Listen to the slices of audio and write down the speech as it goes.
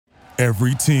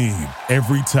Every team,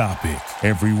 every topic,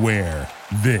 everywhere.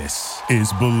 This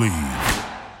is Believe.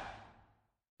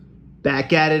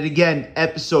 Back at it again,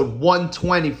 episode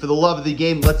 120. For the love of the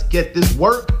game, let's get this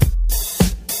work.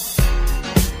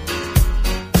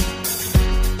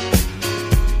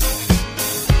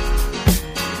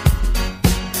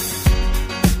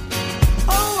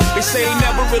 They say they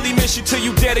never really miss you till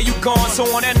you dead or you gone. So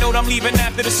on that note, I'm leaving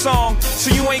after the song. So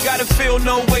you ain't gotta feel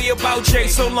no way about Jay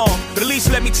so long. But at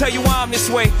least let me tell you why I'm this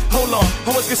way. Hold on.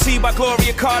 I was conceived by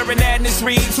Gloria Carter and Agnes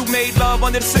Reeves, who made love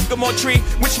under the sycamore tree,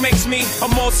 which makes me a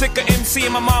more sicker MC.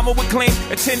 And my mama would claim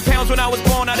at 10 pounds when I was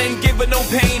born, I didn't give her no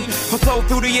pain. Although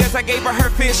through the years, I gave her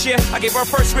fair share. I gave her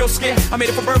first real scare. I made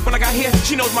it for birth when I got here.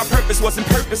 She knows my purpose wasn't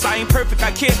purpose. I ain't perfect,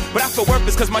 I care. But I feel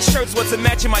worthless cause my shirts wasn't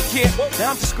matching my gear. Now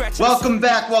I'm just scratching. Welcome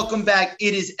back.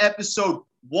 It is episode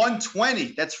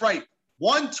 120. That's right,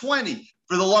 120.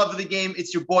 For the love of the game,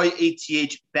 it's your boy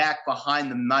ATH back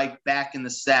behind the mic, back in the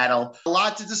saddle. A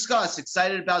lot to discuss.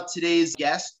 Excited about today's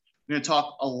guest. We're going to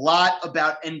talk a lot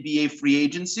about NBA free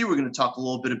agency. We're going to talk a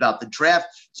little bit about the draft.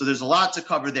 So there's a lot to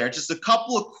cover there. Just a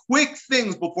couple of quick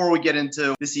things before we get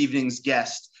into this evening's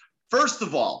guest. First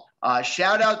of all,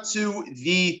 shout out to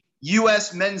the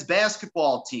U.S. men's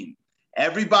basketball team.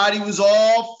 Everybody was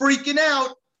all freaking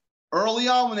out early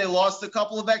on when they lost a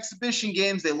couple of exhibition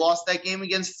games. They lost that game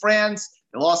against France.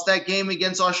 They lost that game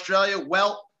against Australia.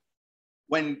 Well,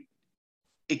 when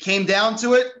it came down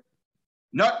to it,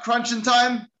 nut crunching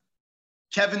time,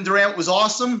 Kevin Durant was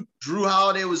awesome. Drew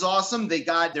Holiday was awesome. They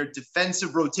got their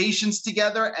defensive rotations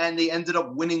together, and they ended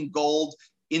up winning gold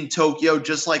in Tokyo,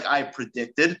 just like I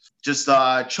predicted. Just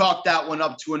chalk that one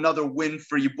up to another win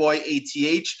for your boy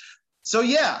ATH. So,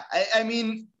 yeah, I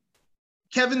mean,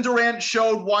 Kevin Durant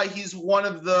showed why he's one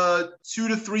of the 2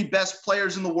 to 3 best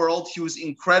players in the world. He was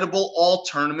incredible all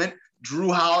tournament.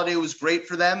 Drew Holiday was great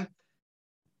for them.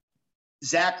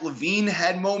 Zach LaVine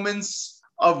had moments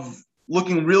of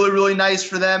looking really, really nice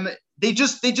for them. They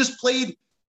just played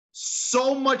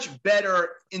so much better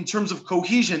in terms of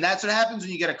cohesion. That's what happens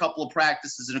when you get a couple of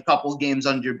practices and a couple of games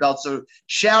under your belt. So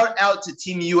shout out to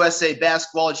Team USA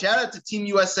basketball, and shout out to Team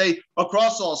USA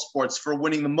across all sports for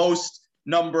winning the most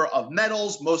number of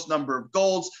medals, most number of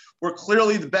golds. We're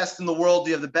clearly the best in the world.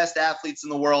 We have the best athletes in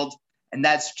the world, and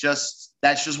that's just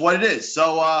what it is.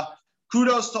 So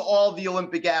kudos to all the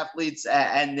Olympic athletes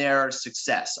and their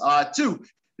success. 2,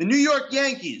 the New York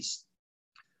Yankees.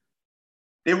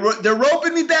 They're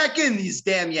roping me back in, these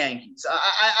damn Yankees.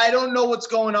 I don't know what's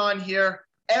going on here.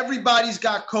 Everybody's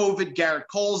got COVID. Garrett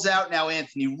Cole's out. Now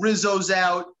Anthony Rizzo's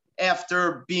out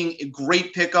after being a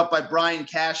great pickup by Brian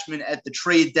Cashman at the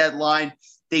trade deadline.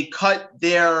 They cut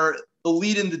the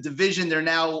lead in the division. They're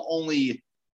now only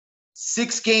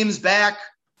 6 games back,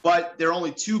 but they're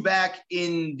only 2 back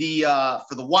in the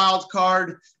for the wild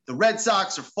card. The Red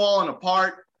Sox are falling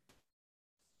apart.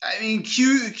 I mean,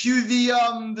 cue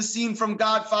the scene from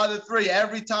Godfather 3.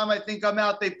 Every time I think I'm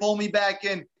out, they pull me back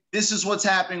in. This is what's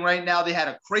happening right now. They had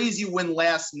a crazy win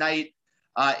last night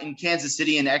in Kansas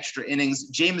City in extra innings.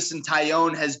 Jameson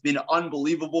Taillon has been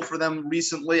unbelievable for them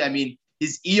recently. I mean,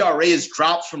 his ERA has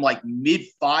dropped from like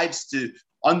mid-5s to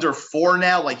under 4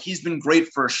 now. Like, he's been great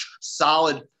for a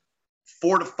solid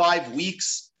 4 to 5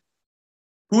 weeks.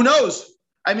 Who knows?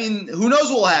 I mean, who knows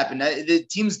what will happen? The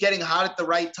team's getting hot at the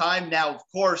right time. Now, of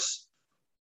course,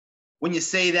 when you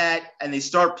say that and they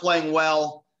start playing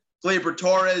well, Gleyber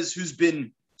Torres, who's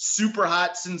been super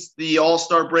hot since the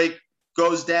All-Star break,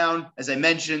 goes down. As I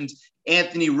mentioned,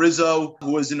 Anthony Rizzo,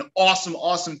 who was an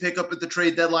awesome pickup at the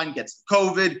trade deadline, gets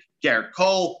COVID. Garrett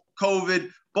Cole, COVID.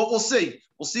 But we'll see.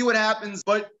 We'll see what happens.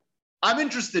 But I'm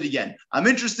interested again. I'm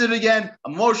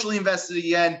emotionally invested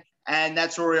again. And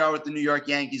that's where we are with the New York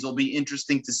Yankees. It'll be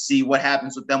interesting to see what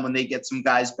happens with them when they get some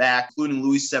guys back, including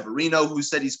Luis Severino, who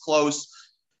said he's close.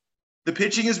 The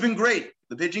pitching has been great.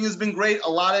 A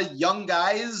lot of young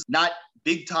guys, not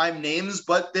big-time names,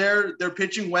 but they're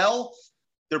pitching well.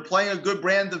 They're playing a good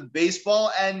brand of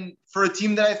baseball. And for a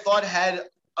team that I thought had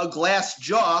a glass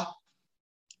jaw,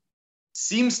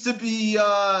 seems to be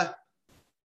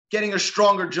getting a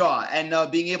stronger jaw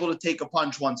and being able to take a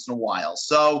punch once in a while.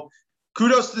 So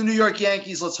kudos to the New York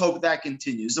Yankees. Let's hope that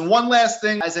continues. And one last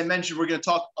thing, as I mentioned, we're going to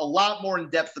talk a lot more in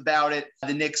depth about it.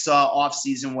 The Knicks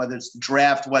offseason, whether it's the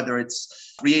draft, whether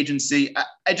it's free agency.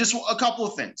 I just a couple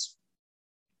of things.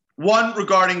 One,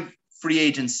 regarding free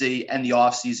agency and the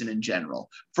offseason in general.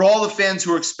 For all the fans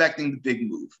who are expecting the big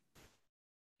move,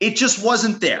 it just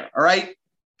wasn't there, all right?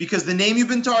 Because the name you've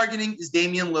been targeting is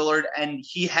Damian Lillard, and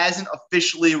he hasn't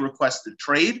officially requested a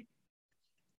trade.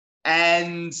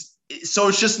 And So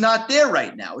it's just not there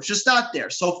right now. It's just not there.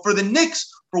 So for the Knicks,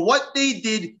 for what they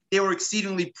did, they were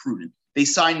exceedingly prudent. They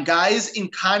signed guys in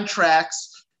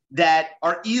contracts that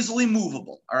are easily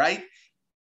movable, all right?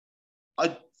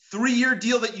 A 3-year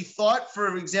deal that you thought,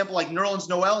 for example, like Nerlens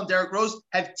Noel and Derrick Rose,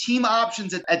 have team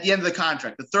options at the end of the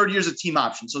contract. The third year is a team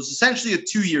option. So it's essentially a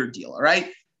 2-year deal, all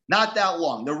right? Not that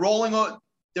long. They're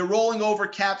rolling over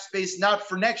cap space, not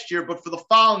for next year, but for the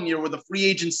following year, where the free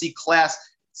agency class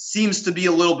seems to be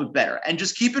a little bit better. And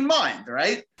just keep in mind, all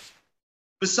right,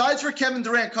 besides for Kevin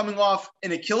Durant coming off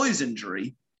an Achilles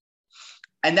injury,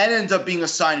 and that ends up being a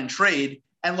sign and trade,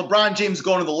 and LeBron James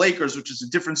going to the Lakers, which is a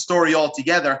different story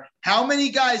altogether, how many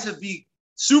guys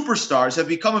superstars have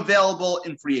become available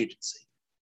in free agency?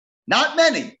 Not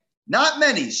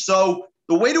many. So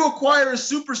the way to acquire a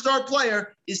superstar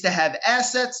player is to have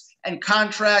assets and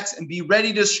contracts and be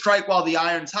ready to strike while the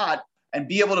iron's hot and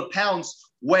be able to pounce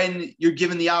when you're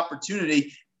given the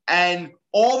opportunity. And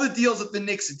all the deals that the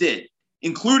Knicks did,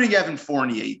 including Evan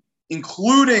Fournier,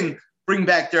 including bring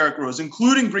back Derrick Rose,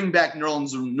 including bring back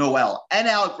Nerlens Noel and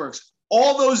Alec Burks,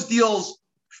 all those deals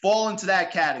fall into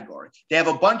that category. They have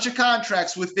a bunch of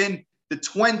contracts within the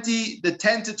 10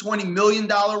 to $20 million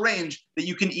range that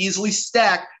you can easily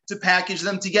stack to package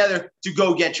them together to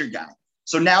go get your guy.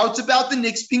 So now it's about the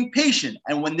Knicks being patient.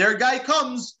 And when their guy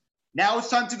comes, now it's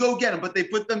time to go get him. But they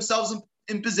put themselves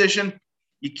in position.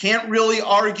 You can't really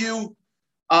argue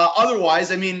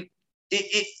otherwise. I mean,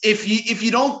 if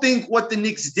you don't think what the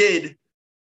Knicks did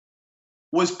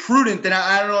was prudent, then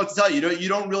I don't know what to tell you. You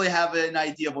don't really have an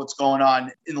idea of what's going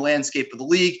on in the landscape of the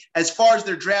league. As far as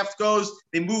their draft goes,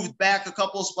 they moved back a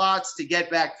couple of spots to get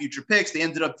back future picks. They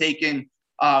ended up taking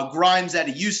Grimes out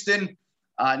of Houston,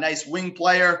 a nice wing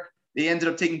player. They ended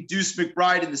up taking Deuce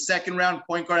McBride in the second round,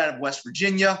 point guard out of West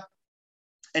Virginia,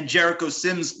 and Jericho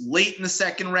Sims late in the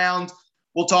second round.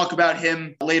 We'll talk about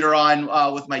him later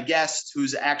on with my guest,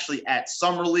 who's actually at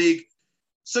Summer League.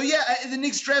 So, yeah, the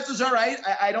Knicks draft was all right.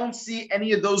 I don't see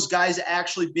any of those guys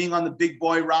actually being on the big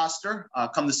boy roster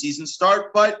come the season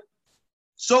start. But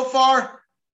so far,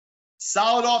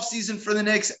 solid offseason for the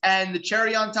Knicks. And the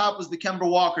cherry on top was the Kemba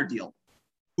Walker deal,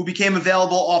 who became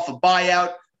available off a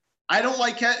buyout. I don't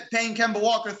like paying Kemba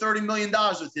Walker $30 million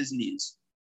with his knees.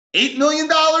 $8 million,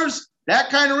 that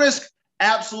kind of risk,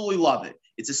 absolutely love it.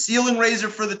 It's a ceiling raiser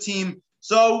for the team.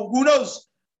 So who knows?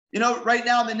 You know, right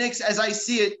now the Knicks, as I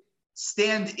see it,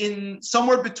 stand in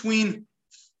somewhere between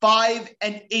 5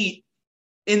 and 8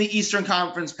 in the Eastern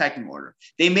Conference pecking order.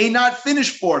 They may not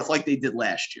finish fourth like they did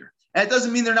last year. And it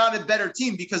doesn't mean they're not a better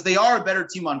team, because they are a better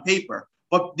team on paper.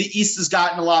 But the East has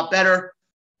gotten a lot better.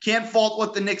 Can't fault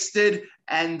what the Knicks did.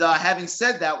 And having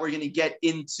said that, we're going to get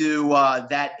into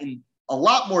that in a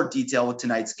lot more detail with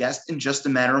tonight's guest in just a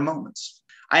matter of moments.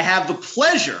 I have the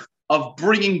pleasure of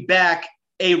bringing back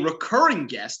a recurring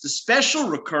guest, a special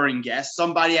recurring guest,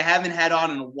 somebody I haven't had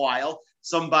on in a while,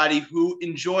 somebody who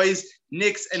enjoys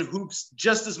Knicks and hoops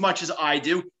just as much as I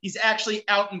do. He's actually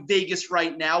out in Vegas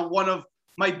right now, one of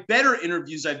my better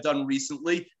interviews I've done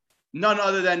recently, none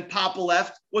other than Papa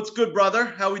Left. What's good, brother?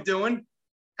 How we doing?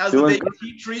 How's the Vegas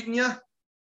heat treating you?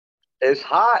 It's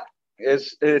hot.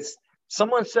 It's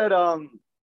someone said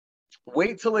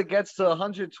wait till it gets to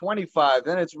 125,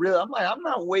 then it's real. I'm like, I'm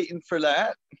not waiting for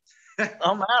that.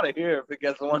 I'm out of here if it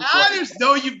gets 125. There's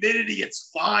no humidity, it's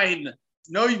fine.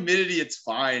 No humidity, it's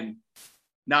fine.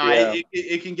 Yeah.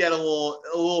 It can get a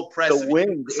little oppressive. The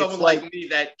wind, someone like me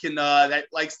that can that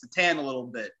likes to tan a little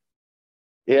bit.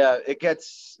 Yeah,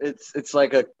 it's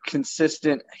like a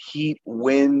consistent heat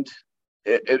wind.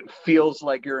 It feels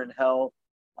like you're in hell.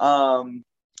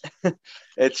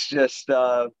 It's just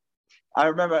I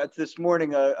remember this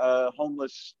morning a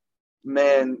homeless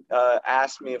man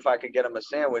asked me if I could get him a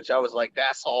sandwich. I was like,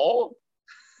 that's all?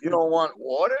 You don't want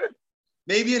water?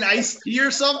 Maybe an iced tea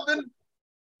or something?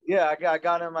 Yeah, I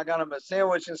got him a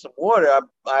sandwich and some water.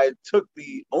 I took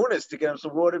the onus to get him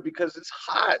some water because it's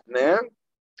hot, man.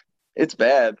 It's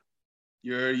bad.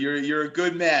 You're a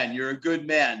good man. You're a good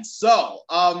man. So,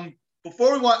 I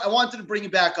wanted to bring you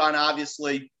back on.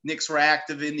 Obviously, Knicks were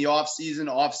active in the offseason.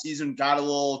 Offseason got a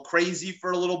little crazy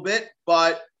for a little bit.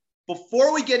 But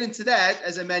before we get into that,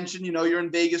 as I mentioned, you're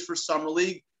in Vegas for Summer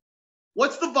League.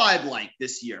 What's the vibe like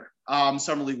this year,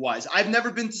 Summer League-wise? I've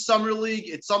never been to Summer League.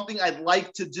 It's something I'd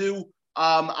like to do.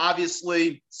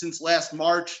 Obviously, since last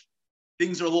March,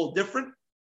 things are a little different.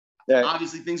 Yeah.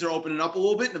 Obviously, things are opening up a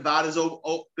little bit. Nevada's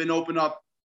been open up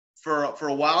for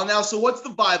a while now. So what's the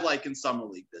vibe like in Summer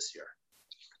League this year?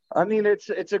 I mean,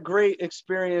 it's a great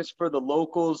experience for the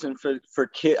locals and for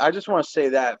kids. I just want to say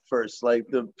that first. Like,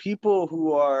 the people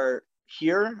who are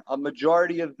here, a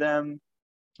majority of them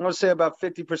I would say about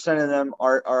 50% of them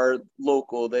are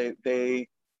local. They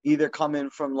either come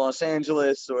in from Los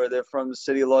Angeles or they're from the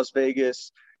city of Las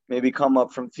Vegas, maybe come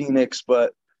up from Phoenix.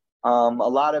 But a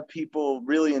lot of people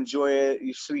really enjoy it.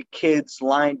 You see kids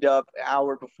lined up an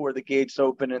hour before the gates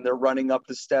open, and they're running up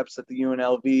the steps at the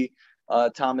UNLV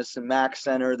Thomas and Mack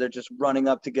Center. They're just running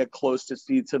up to get close to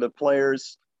the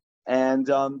players. And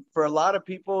for a lot of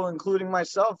people, including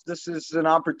myself, this is an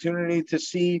opportunity to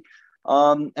see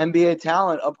NBA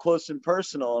talent up close and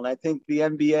personal. And I think the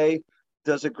NBA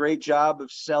does a great job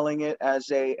of selling it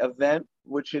as a event,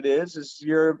 which it is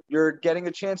you're getting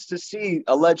a chance to see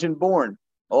a legend born.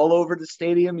 All over the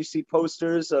stadium, you see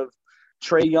posters of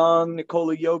Trae Young,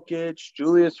 Nikola Jokic,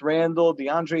 Julius Randle,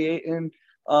 DeAndre Ayton,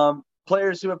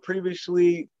 players who have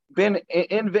previously been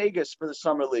in Vegas for the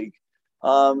Summer League.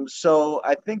 So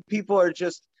I think people are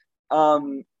just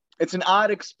it's an odd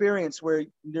experience where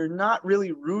you're not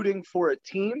really rooting for a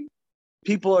team.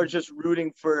 People are just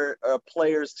rooting for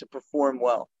players to perform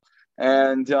well.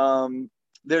 And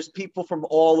there's people from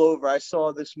all over. I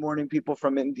saw this morning people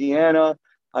from Indiana.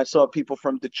 I saw people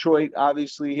from Detroit,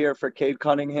 obviously, here for Cade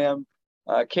Cunningham.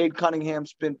 Cade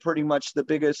Cunningham's been pretty much the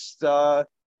biggest,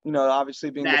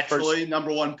 obviously being naturally the first,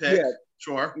 number one pick. Yeah,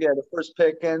 sure. Yeah, the first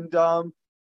pick. And,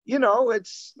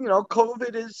 it's,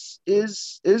 COVID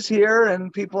is here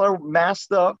and people are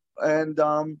masked up and,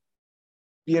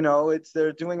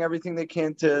 they're doing everything they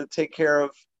can to take care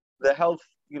of the health,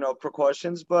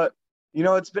 precautions. But,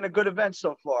 it's been a good event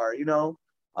so far,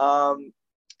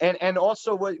 And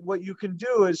also what you can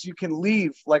do is you can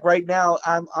leave. Like right now,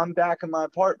 I'm back in my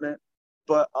apartment,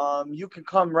 but you can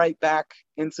come right back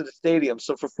into the stadium.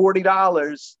 So for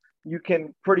 $40, you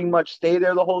can pretty much stay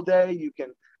there the whole day. You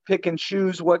can pick and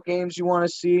choose what games you want to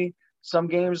see. Some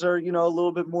games are, a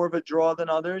little bit more of a draw than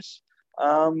others.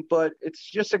 But it's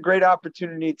just a great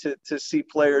opportunity to see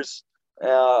players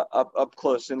up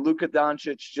close. And Luka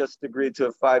Doncic just agreed to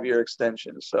a 5-year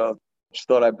extension. So just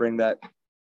thought I'd bring that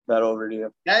over to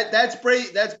you. That's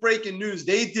breaking news.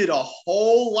 They did a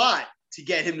whole lot to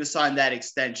get him to sign that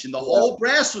extension. The whole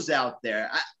brass was out there.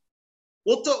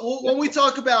 When we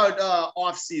talk about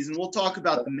offseason, we'll talk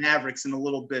about the Mavericks in a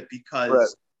little bit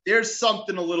because there's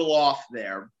something a little off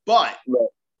there. But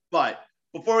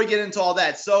before we get into all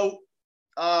that, so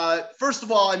first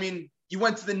of all, you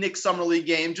went to the Knicks Summer League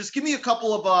game. Just give me a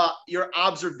couple of your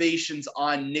observations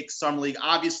on Knicks Summer League.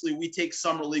 Obviously, we take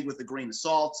Summer League with a grain of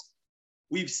salt.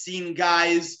 We've seen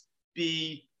guys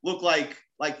look like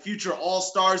future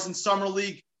all-stars in Summer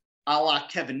League, a la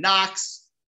Kevin Knox.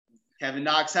 Kevin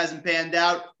Knox hasn't panned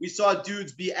out. We saw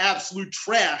dudes be absolute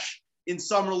trash in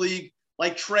Summer League,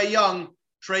 like Trae Young.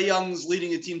 Trae Young's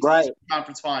leading a team to the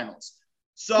conference finals.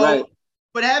 So,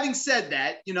 but having said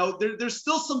that, there's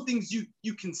still some things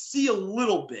you can see a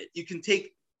little bit. You can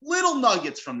take little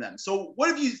nuggets from them. So what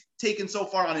have you taken so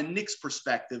far on a Knicks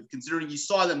perspective, considering you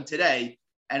saw them today?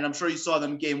 And I'm sure you saw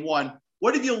them game one.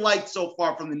 What have you liked so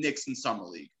far from the Knicks in Summer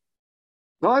League?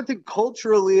 Well, I think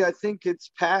culturally,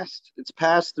 it's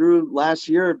passed through last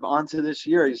year onto this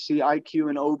year. You see IQ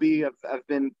and Obi have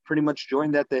been pretty much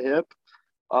joined at the hip.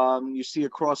 You see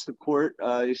across the court,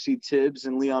 you see Tibbs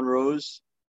and Leon Rose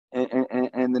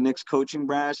and the Knicks coaching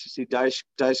brass. You see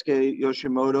Daisuke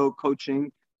Yoshimoto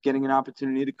coaching, getting an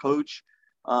opportunity to coach.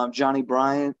 Johnny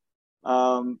Bryant.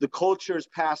 The culture is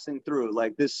passing through.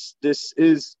 Like this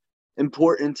is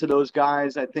important to those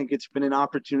guys. I think it's been an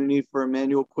opportunity for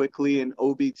Emmanuel Quickley and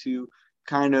Obi to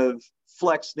kind of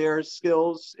flex their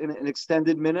skills in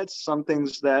extended minutes. Some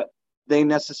things that they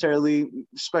necessarily,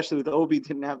 especially with Obi,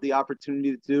 didn't have the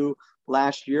opportunity to do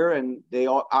last year, and they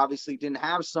obviously didn't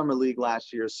have Summer League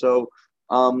last year. So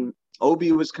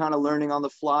Obi was kind of learning on the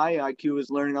fly. IQ was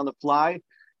learning on the fly,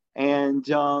 and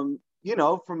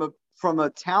from a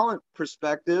talent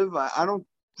perspective, I don't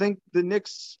think the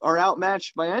Knicks are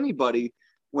outmatched by anybody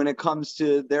when it comes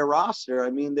to their roster.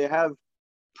 They have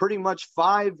pretty much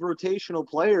 5 rotational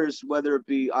players, whether it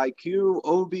be IQ,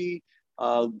 Obi,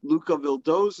 Luka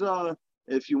Vildoza,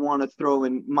 if you want to throw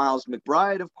in Miles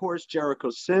McBride, of course,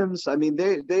 Jericho Sims.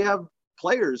 They have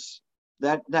players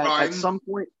that at some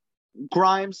point,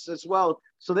 Grimes as well.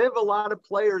 So they have a lot of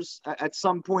players at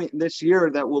some point this year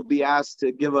that will be asked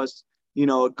to give us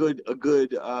a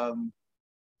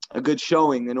good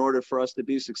showing in order for us to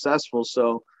be successful.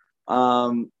 So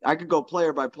I could go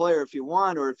player by player if you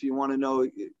want, or if you want to know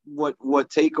what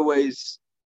takeaways.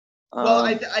 Well,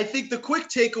 I think the quick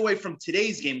takeaway from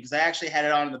today's game, because I actually had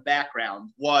it on in the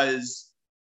background, was,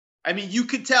 you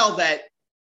could tell that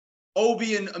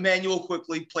Obi and Emmanuel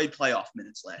Quickley played playoff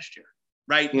minutes last year,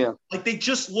 right? Yeah. Like they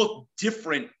just look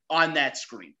different on that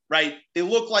screen, right? They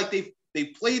look like they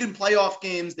played in playoff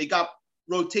games. They got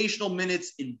rotational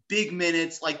minutes, in big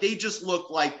minutes. Like, they just look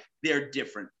like they're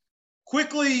different.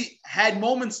 Quickly had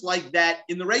moments like that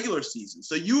in the regular season.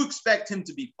 So you expect him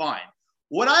to be fine.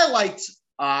 What I liked,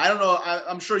 I don't know,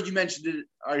 I'm sure you mentioned it,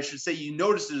 or I should say you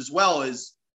noticed it as well,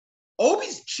 is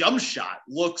Obi's jump shot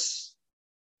looks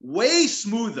way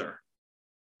smoother.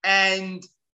 And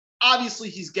obviously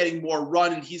he's getting more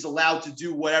run and he's allowed to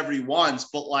do whatever he wants.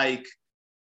 But, like,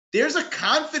 there's a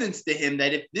confidence to him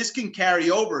that if this can carry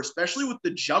over, especially with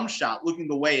the jump shot looking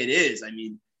the way it is, I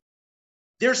mean,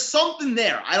 there's something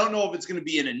there. I don't know if it's going to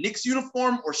be in a Knicks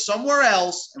uniform or somewhere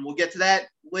else, and we'll get to that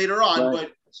later on, right.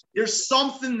 But there's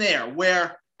something there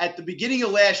where at the beginning of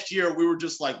last year, we were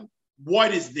just like,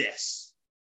 what is this?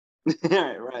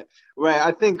 Right.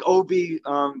 I think Obi,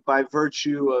 by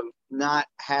virtue of not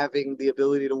having the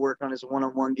ability to work on his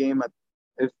one-on-one game,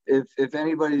 if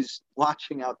anybody's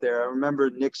watching out there, I remember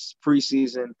Knicks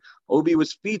preseason, Obi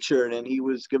was featured and he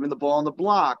was given the ball on the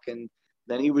block, and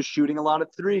then he was shooting a lot of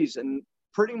threes, and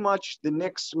pretty much the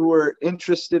Knicks were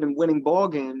interested in winning ball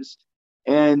games.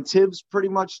 And Tibbs pretty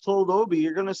much told Obi,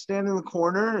 you're going to stand in the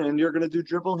corner and you're going to do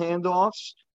dribble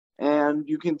handoffs and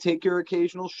you can take your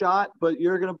occasional shot, but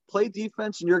you're going to play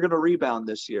defense and you're going to rebound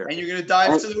this year. And you're going to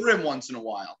dive to the rim once in a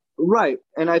while. Right.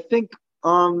 And I think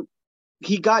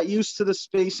he got used to the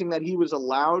spacing that he was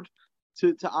allowed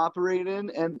to operate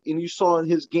in. And you saw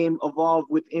his game evolve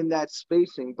within that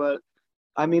spacing. But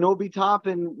I mean, Obi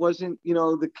Toppin wasn't,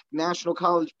 the National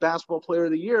College Basketball Player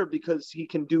of the Year because he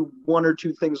can do one or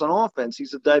two things on offense.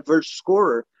 He's a diverse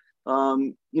scorer.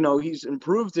 He's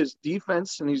improved his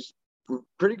defense and he's a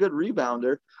pretty good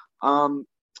rebounder.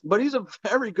 But he's a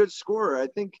very good scorer. I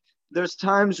think there's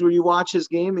times where you watch his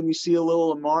game and you see a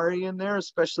little Amari in there,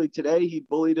 especially today. He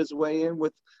bullied his way in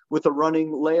with a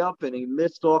running layup and he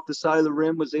missed off the side of the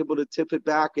rim, was able to tip it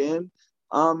back in.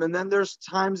 And then there's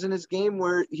times in his game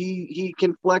where he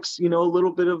can flex, a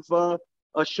little bit of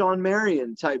a Sean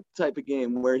Marion type of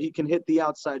game where he can hit the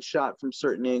outside shot from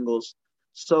certain angles.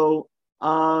 So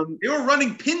they were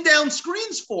running pin down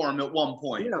screens for him at one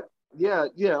point. Yeah.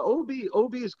 Obi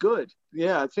is good.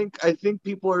 Yeah, I think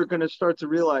people are going to start to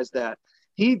realize that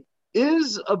he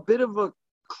is a bit of a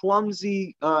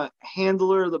clumsy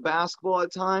handler of the basketball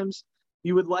at times.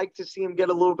 You would like to see him get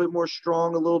a little bit more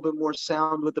strong, a little bit more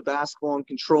sound with the basketball and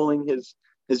controlling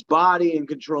his body and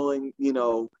controlling,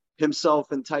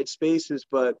 himself in tight spaces.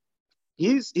 But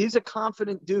he's a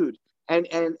confident dude.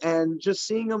 And just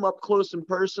seeing him up close and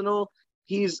personal,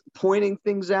 he's pointing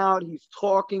things out. He's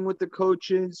talking with the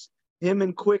coaches. Him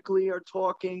and Quickly are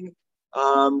talking.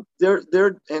 And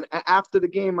after the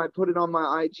game, I put it on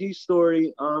my IG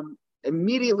story.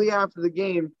 Immediately after the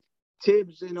game,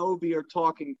 Tibbs and Obi are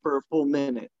talking for a full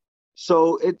minute.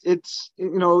 So it's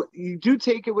you do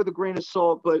take it with a grain of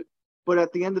salt, but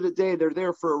at the end of the day, they're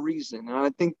there for a reason. And I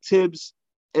think Tibbs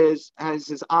has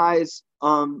his eyes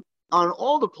on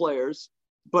all the players,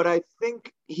 but I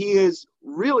think he is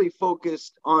really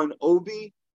focused on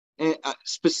Obi, and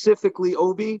specifically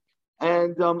Obi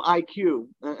and IQ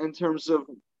in terms of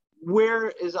where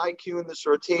is IQ in this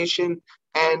rotation.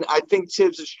 And I think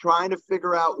Tibbs is trying to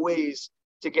figure out ways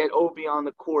to get Obi on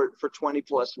the court for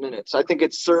 20-plus minutes. I think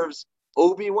it serves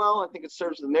Obi well. I think it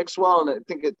serves the Knicks well. And I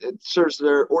think it serves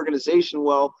their organization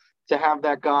well to have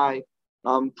that guy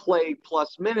play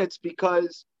plus minutes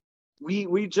because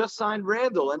we just signed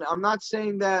Randall. And I'm not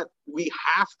saying that we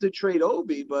have to trade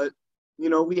Obi, but,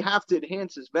 we have to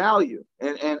enhance his value.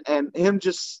 And him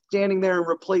just standing there and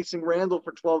replacing Randall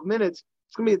for 12 minutes,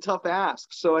 it's going to be a tough ask.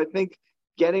 So I think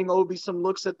getting Obi some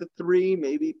looks at the 3,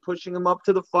 maybe pushing him up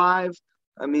to the 5.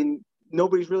 I mean,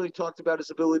 nobody's really talked about his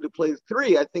ability to play the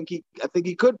 3. I think he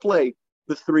could play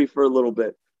the 3 for a little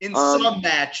bit. In some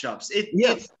matchups,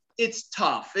 it's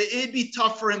tough. It'd be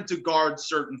tough for him to guard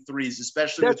certain threes,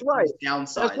 especially with his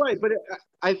downside. That's right. But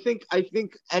I think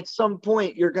at some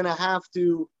point you're going to have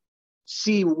to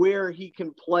see where he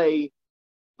can play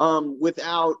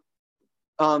without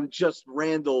just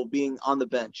Randall being on the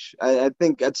bench. I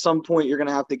think at some point you're going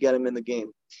to have to get him in the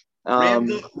game.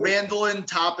 Randall and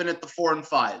Toppin at the 4 and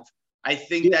 5. I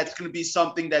think that's going to be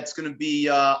something that's going to be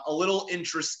a little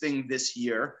interesting this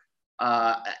year.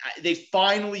 They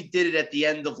finally did it at the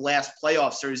end of last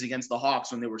playoff series against the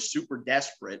Hawks when they were super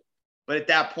desperate. But at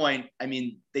that point, I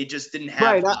mean, they just didn't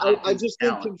have. Right.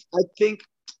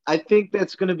 I think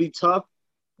that's going to be tough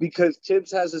because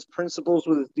Tibbs has his principles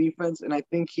with his defense, and I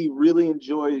think he really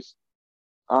enjoys,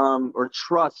 or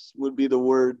trusts would be the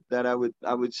word that I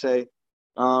would say.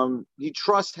 He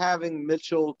trusts having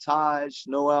Mitchell, Taj,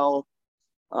 Noel,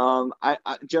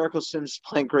 Jericho Sims is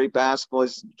playing great basketball.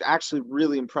 He's actually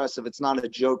really impressive. It's not a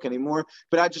joke anymore.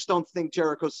 But I just don't think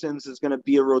Jericho Sims is going to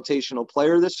be a rotational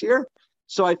player this year.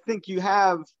 So I think you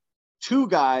have two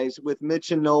guys with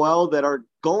Mitch and Noel that are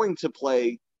going to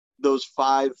play those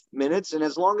 5 minutes. And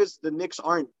as long as the Knicks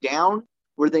aren't down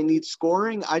where they need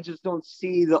scoring, I just don't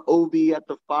see the Obi at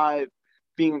the 5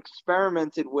 being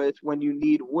experimented with when you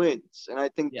need wins. And I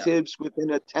think Tibbs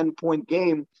within a 10-point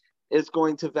game is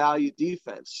going to value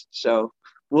defense. So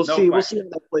we'll see. Question. We'll see how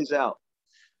that plays out.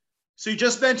 So you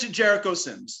just mentioned Jericho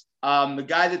Sims, the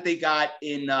guy that they got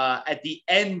in at the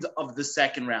end of the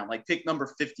second round, like pick number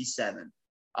 57.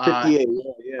 58.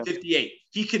 58.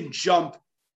 He can jump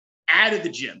out of the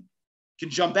gym.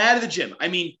 I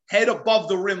mean, head above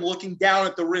the rim, looking down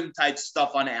at the rim type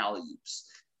stuff on alley-oops.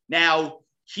 Now,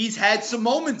 he's had some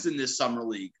moments in this summer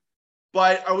league,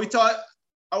 but are we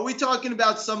talking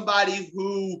about somebody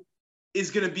who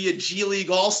is going to be a G League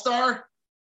All-Star,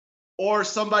 or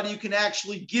somebody who can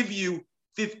actually give you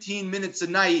 15 minutes a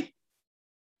night,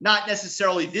 not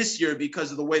necessarily this year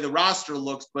because of the way the roster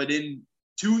looks, but in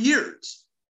 2 years?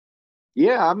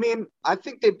 Yeah, I mean, I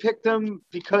think they picked him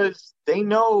because they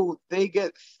know they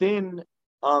get thin,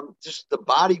 just the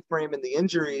body frame and the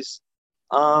injuries.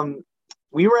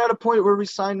 We were at a point where we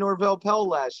signed Norvell Pell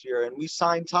last year, and we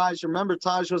signed Taj. Remember,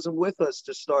 Taj wasn't with us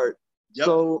to start. Yep.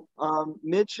 So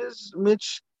Mitch,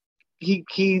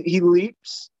 he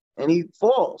leaps and he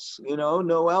falls. You know,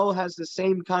 Noel has the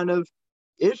same kind of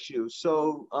issue.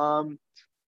 So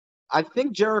I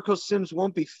think Jericho Sims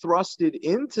won't be thrusted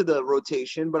into the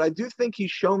rotation, but I do think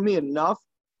he's shown me enough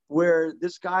where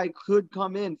this guy could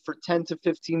come in for 10 to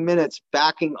 15 minutes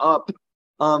backing up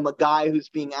a guy who's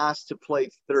being asked to play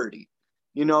 30.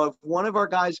 You know, if one of our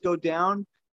guys go down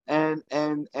and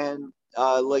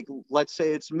like, let's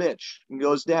say it's Mitch and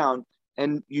goes down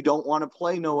and you don't want to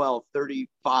play Noel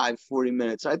 35, 40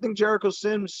 minutes. I think Jericho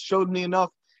Sims showed me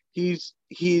enough. He's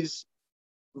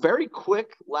very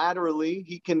quick laterally.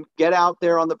 He can get out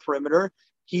there on the perimeter.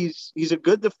 He's a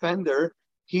good defender.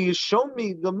 He's shown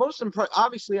me the most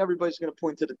obviously everybody's going to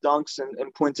point to the dunks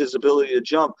and point to his ability to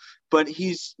jump, but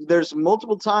there's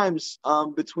multiple times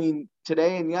between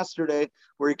today and yesterday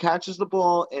where he catches the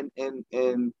ball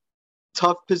in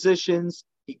tough positions.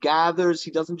 He gathers.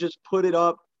 He doesn't just put it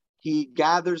up. He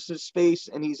gathers his space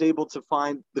and he's able to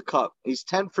find the cup. He's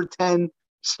 10 for 10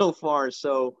 so far.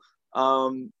 So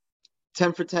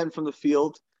 10 for 10 from the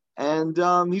field. And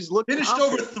he's looking finished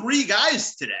over 3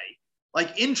 guys today,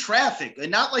 like in traffic,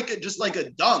 and not like just like a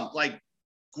dunk, like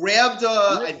grabbed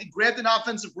an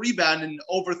offensive rebound and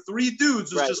over 3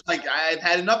 dudes was just like, I've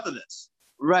had enough of this.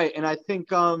 Right. And I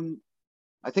think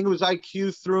it was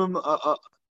IQ threw him.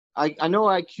 I know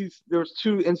IQ, there was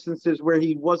 2 instances where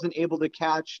he wasn't able to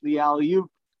catch the alley-oop.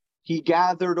 He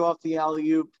gathered off the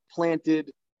alley-oop,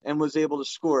 planted, and was able to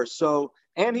score. So,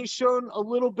 and he's shown a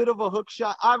little bit of a hook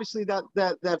shot. Obviously,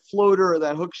 that floater or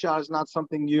that hook shot is not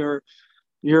something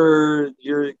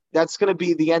that's going to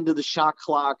be the end of the shot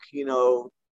clock. You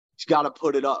know, he's got to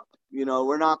put it up. You know,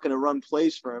 we're not going to run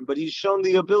plays for him, but he's shown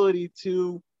the ability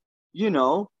to, you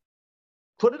know,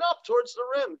 put it up towards the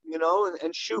rim, you know,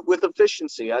 and shoot with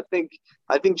efficiency. I think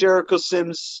Jericho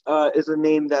Sims is a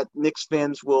name that Knicks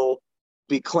fans will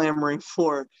be clamoring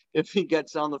for if he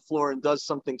gets on the floor and does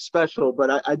something special.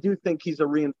 But I do think he's a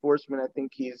reinforcement. I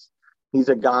think he's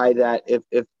a guy that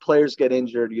if players get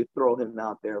injured, you throw him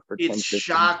out there for 10,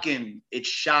 15. It's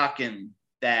shocking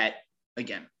that,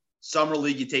 again, summer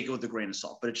league, you take it with a grain of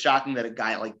salt, but it's shocking that a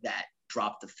guy like that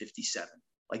dropped to 57.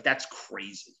 Like, that's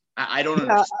crazy. I don't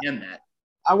understand that.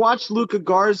 I watched Luke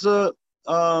Garza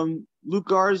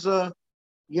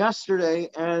yesterday,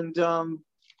 and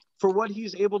for what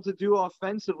he's able to do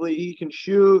offensively, he can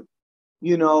shoot,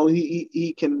 you know,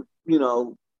 he can, you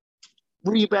know,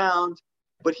 rebound,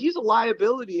 but he's a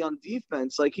liability on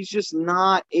defense. Like, he's just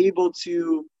not able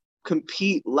to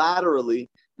compete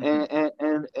laterally. Mm-hmm.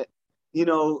 And you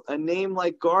know, a name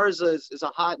like Garza is a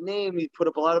hot name. He put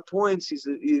up a lot of points.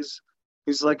 He's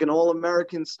like an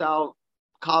All-American style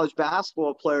college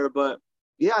basketball player. But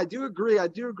yeah, I do agree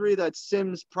that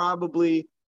Sims probably,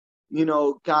 you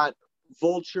know, got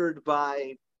vultured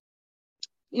by,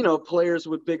 you know, players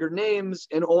with bigger names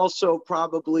and also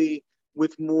probably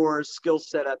with more skill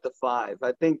set at the 5.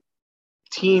 I think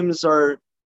teams are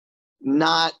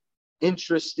not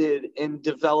interested in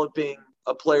developing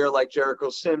a player like Jericho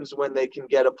Sims when they can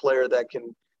get a player that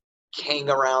can hang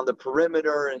around the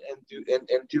perimeter and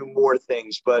do more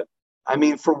things. But I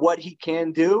mean, for what he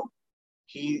can do,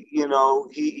 he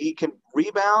can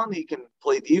rebound, he can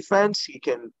play defense, he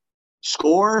can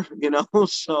score, you know.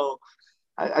 So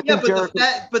I Yeah, think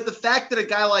Jericho. but the fact that a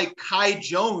guy like Kai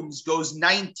Jones goes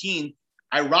 19th,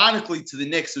 ironically to the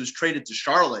Knicks, who was traded to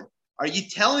Charlotte, are you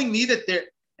telling me that they're?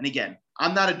 And again,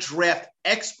 I'm not a draft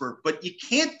expert, but you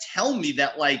can't tell me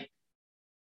that like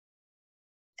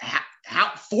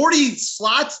how 40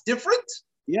 slots different.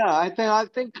 Yeah, I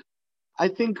think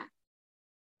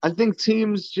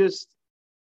teams just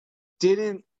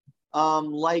didn't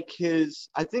like his.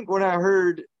 I think what I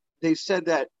heard, they said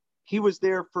that he was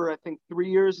there for I think 3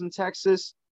 years in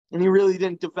Texas, and he really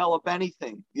didn't develop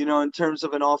anything, in terms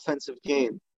of an offensive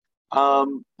game.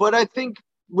 But I think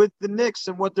with the Knicks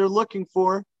and what they're looking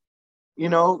for,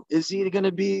 is he going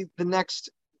to be the next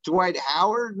Dwight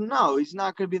Howard? No, he's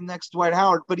not going to be the next Dwight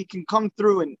Howard, but he can come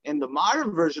through in the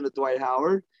modern version of Dwight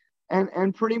Howard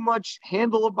and pretty much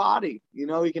handle a body. He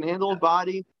can handle a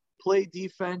body, play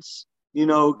defense,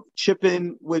 chip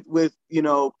in with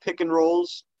pick and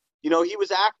rolls. He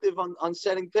was active on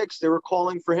setting picks. They were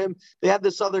calling for him. They had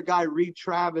this other guy, Reed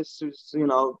Travis, who's,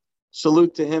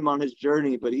 salute to him on his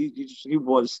journey, but he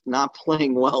was not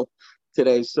playing well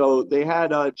today. So they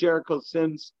had Jericho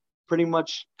Sims pretty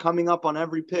much coming up on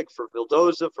every pick for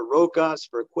Vildoza, for Rokas,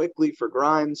 for Quickly, for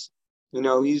Grimes.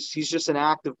 He's just an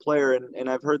active player, and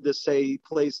I've heard this say he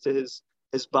plays to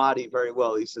his body very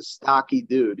well. He's a stocky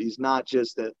dude. He's not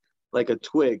just like a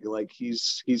twig. Like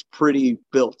he's pretty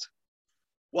built.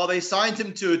 Well, they signed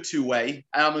him to a two-way.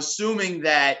 I'm assuming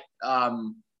that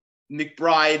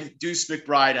McBride, Deuce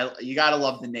McBride, you gotta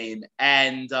love the name,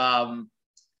 and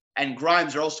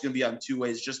Grimes are also going to be on two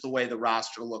ways, just the way the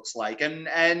roster looks like, and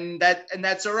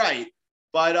that's all right.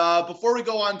 But before we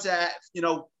go on to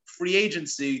free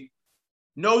agency,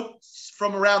 notes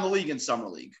from around the league in summer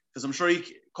league, because I'm sure you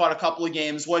caught a couple of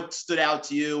games. What stood out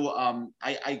to you?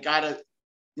 I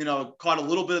caught a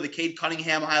little bit of the Cade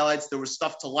Cunningham highlights. There was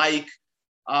stuff to like.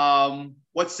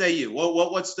 What say you?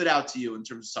 What stood out to you in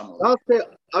terms of summer league?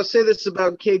 I'll say this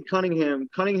about Cade Cunningham.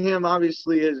 Cunningham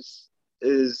obviously is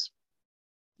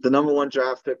the number one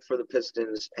draft pick for the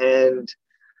Pistons, and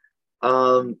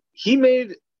he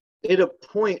made it a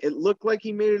point. It looked like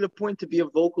he made it a point to be a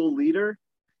vocal leader.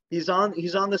 He's on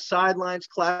the sidelines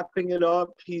clapping it up.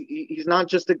 He's not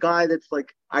just a guy that's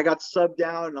like, I got subbed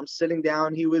out and I'm sitting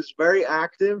down. He was very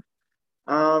active.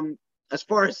 As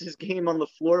far as his game on the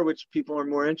floor, which people are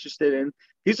more interested in,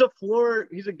 he's a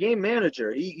game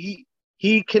manager.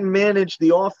 He can manage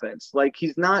the offense. Like,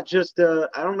 he's not just I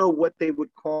don't know what they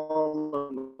would call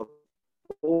him, a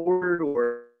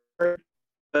forward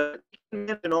but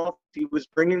he was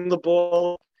bringing the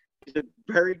ball. He's a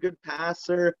very good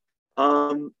passer.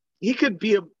 He could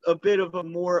be a bit of a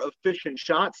more efficient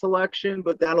shot selection,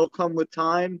 but that'll come with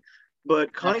time.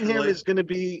 But Cunningham is going to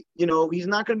be, he's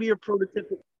not going to be a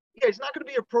prototypical. Yeah, he's not going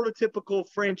to be a prototypical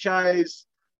franchise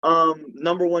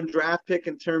number one draft pick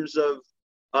in terms of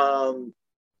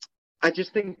I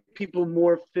just think people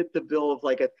more fit the bill of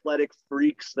like athletic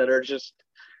freaks that are just,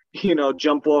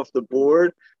 jump off the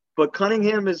board. But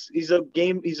Cunningham he's a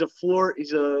floor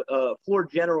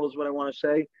general is what I want to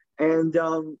say. And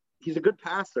he's a good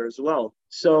passer as well.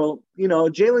 So,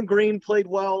 Jalen Green played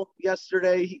well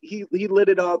yesterday. He lit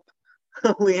it up.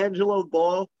 LiAngelo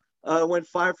Ball went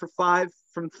 5 for 5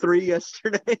 from 3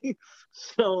 yesterday.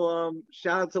 So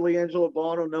shout out to LiAngelo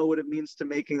Ball. I don't know what it means to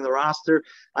making the roster.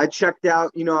 I checked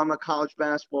out, I'm a college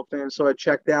basketball fan, so I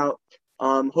checked out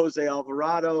Jose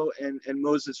Alvarado and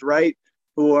Moses Wright,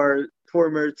 who are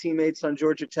former teammates on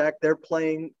Georgia Tech. They're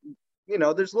playing,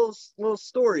 there's little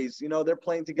stories, they're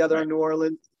playing together in New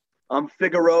Orleans.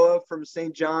 Figueroa from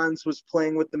St. John's was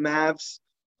playing with the Mavs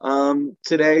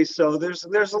today. So there's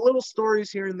a little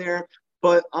stories here and there,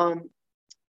 but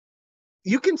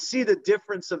you can see the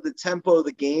difference of the tempo of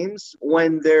the games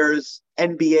when there's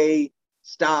NBA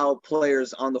style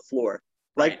players on the floor.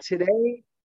 Like today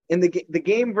in the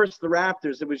game versus the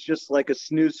Raptors, it was just like a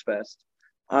snooze fest.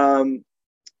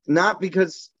 Not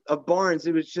because of Barnes.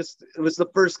 It was the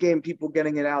first game, people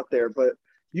getting it out there, but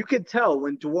you could tell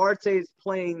when Duarte is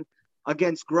playing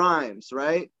against Grimes,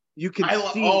 right? You can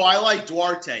see. Oh, I like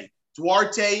Duarte.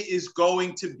 Duarte is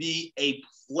going to be a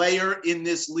player in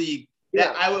this league.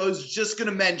 Yeah. I was just going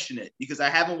to mention it because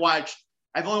I've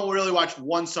only really watched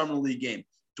one summer league game.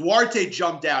 Duarte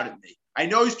jumped out at me. I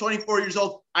know he's 24 years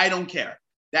old. I don't care.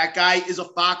 That guy is a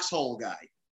foxhole guy.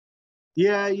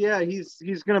 Yeah.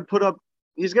 He's going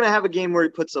to have a game where he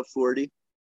puts up 40.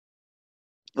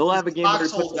 He'll have a game where he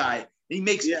puts guy. He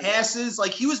makes passes.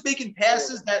 Like, he was making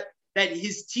passes that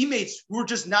his teammates who were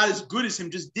just not as good as him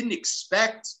just didn't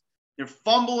expect. They're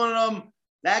fumbling him.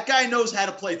 That guy knows how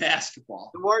to play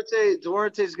basketball.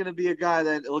 Duarte is going to be a guy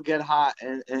that will get hot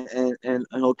and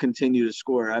he'll continue to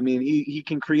score. I mean, he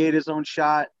can create his own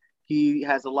shot. He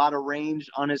has a lot of range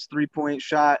on his 3-point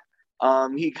shot.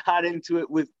 He got into it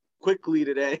with Quickly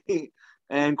today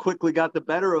and Quickly got the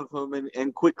better of him.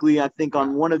 And Quickly, I think,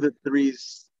 on one of the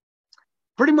threes,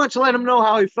 pretty much let him know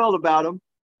how he felt about him.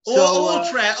 A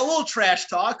little trash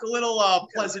talk, a little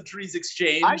pleasantries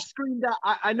exchange. I screamed out.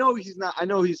 I know he's not. I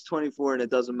know he's 24 and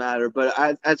it doesn't matter.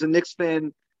 But as a Knicks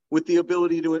fan with the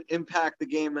ability to impact the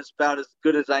game about as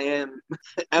good as I am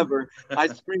ever, I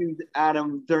screamed at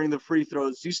him during the free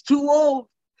throws. He's too old.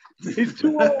 He's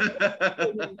too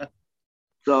old.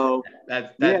 So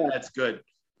that's good.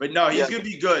 But no, he's going to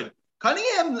be good.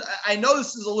 Cunningham, I know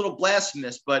this is a little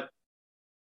blasphemous, but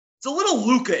it's a little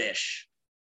Luka-ish.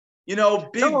 Big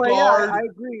guard. Yeah, I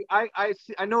agree.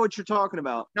 I know what you're talking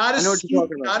about. Not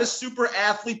a super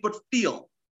athlete, but feel.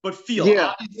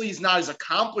 Yeah. Obviously, he's not as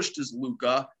accomplished as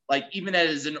Luka. Like even at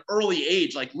an early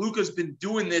age, like Luka's been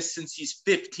doing this since he's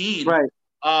 15. Right.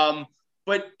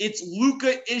 But it's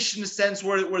Luka-ish in the sense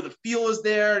where the feel is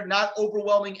there. Not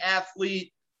overwhelming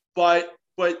athlete, but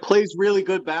plays really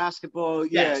good basketball.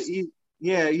 Yes. He's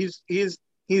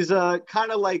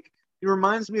kind of like. He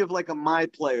reminds me of like a my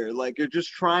player. Like you're just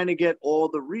trying to get all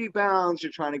the rebounds.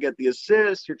 You're trying to get the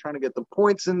assists. You're trying to get the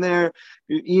points in there.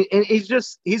 And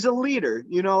he's a leader.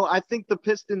 I think the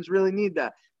Pistons really need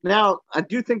that. Now, I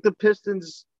do think the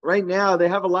Pistons right now, they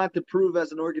have a lot to prove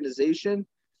as an organization.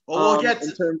 Well, we'll get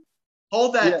to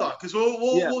hold that thought because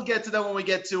we'll get to that when we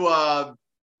get to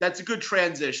that's a good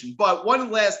transition. But one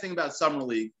last thing about Summer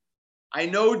League. I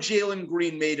know Jalen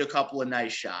Green made a couple of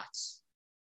nice shots.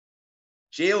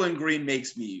 Jalen Green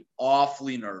makes me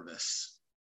awfully nervous.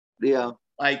 Yeah.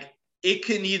 Like, it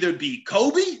can either be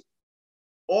Kobe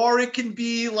or it can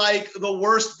be like the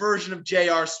worst version of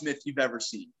J.R. Smith you've ever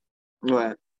seen.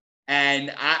 Right.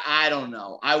 And I don't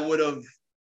know. I would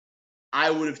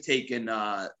have taken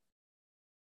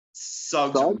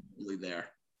Suggs there.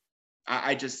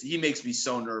 He makes me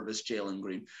so nervous, Jalen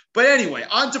Green. But anyway,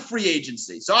 on to free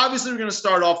agency. So obviously we're going to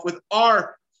start off with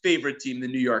our favorite team, the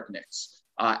New York Knicks.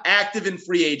 Active in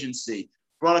free agency.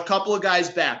 Brought a couple of guys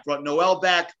back. Brought Noel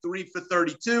back, 3 for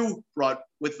 32. Brought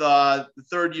with the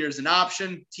third year as an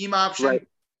option, team option. Right.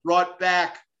 Brought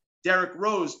back Derrick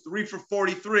Rose, 3 for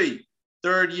 43.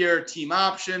 Third year team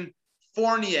option.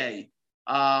 Fournier,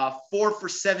 4 for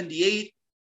 78.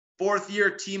 Fourth year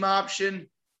team option.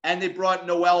 And they brought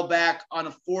Noel back on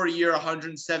a 4-year,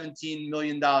 $117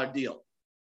 million deal.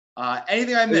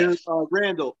 Anything I missed?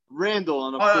 Randall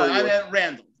on a 4-year. I meant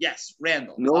Randall. Yes,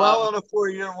 Randall. Noel on a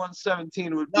 4-year,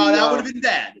 117 would be. No, that would have been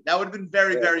bad. That would have been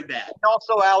very, very bad. And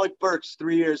also Alec Burks,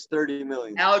 3 years, $30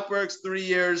 million. Alec Burks, 3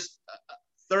 years,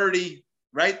 30,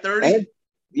 right? 30?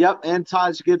 And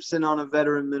Taj Gibson on a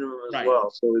veteran minimum as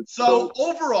well. So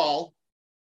overall,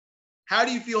 how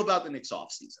do you feel about the Knicks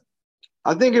offseason?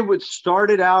 I think it would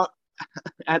started out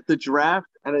at the draft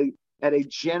at a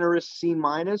generous C-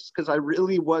 because I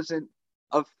really wasn't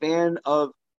a fan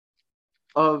of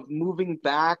moving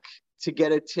back to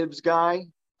get a Tibbs guy.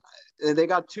 They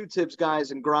got 2 Tibbs guys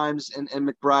in Grimes and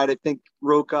McBride. I think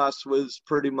Rokas was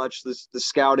pretty much the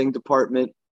scouting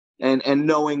department and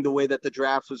knowing the way that the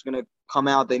draft was going to come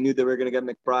out, they knew they were going to get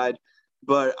McBride.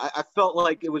 But I felt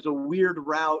like it was a weird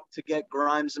route to get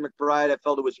Grimes and McBride. I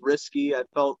felt it was risky. I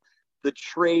felt the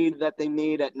trade that they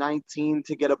made at 19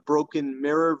 to get a broken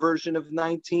mirror version of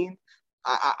 19.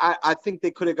 I think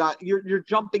they could have got you're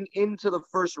jumping into the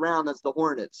first round as the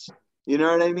Hornets. You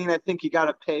know what I mean? I think you got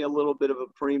to pay a little bit of a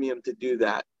premium to do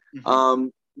that. Mm-hmm.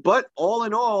 But all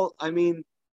in all, I mean,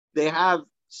 they have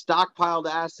stockpiled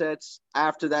assets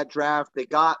after that draft. They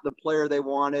got the player they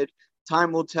wanted.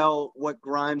 Time will tell what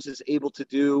Grimes is able to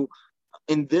do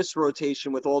in this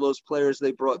rotation with all those players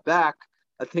they brought back.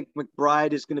 I think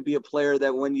McBride is going to be a player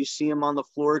that when you see him on the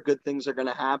floor, good things are going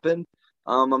to happen.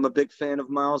 I'm a big fan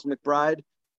of Miles McBride.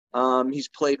 He's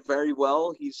played very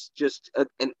well. He's just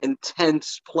an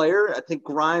intense player. I think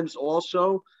Grimes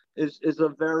also is a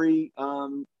very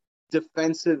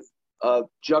defensive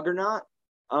juggernaut.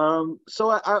 So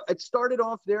I started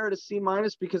off there at a C-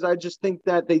 because I just think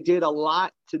that they did a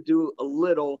lot to do a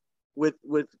little with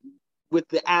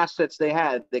the assets they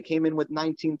had. They came in with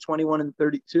 19, 21, and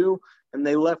 32. And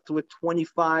they left with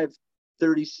 25,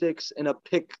 36, and a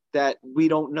pick that we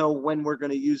don't know when we're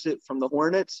going to use it from the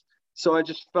Hornets. So I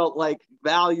just felt like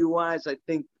value-wise, I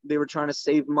think they were trying to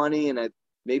save money, and I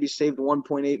maybe saved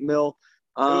 1.8 mil.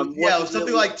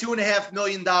 Something like $2.5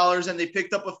 million, and they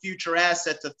picked up a future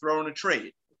asset to throw in a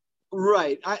trade.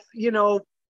 Right.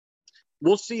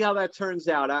 We'll see how that turns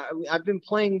out. I've been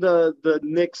playing the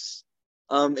Knicks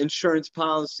insurance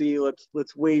policy.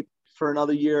 Let's wait for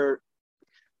another year.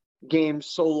 game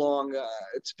so long.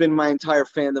 It's been my entire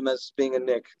fandom as being a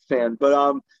Knick fan.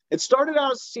 But it started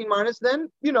out as a C-. Then,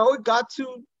 it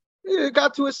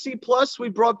got to a C+. We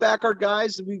brought back our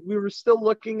guys. We were still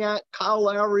looking at Kyle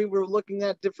Lowry. We were looking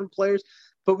at different players.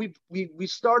 But we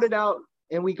started out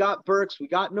and we got Burks. We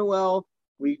got Noel.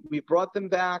 We brought them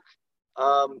back.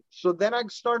 So then I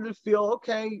started to feel,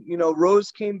 okay,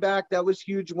 Rose came back. That was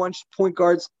huge once point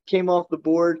guards came off the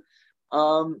board.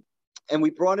 And we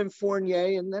brought in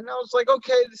Fournier, and then I was like,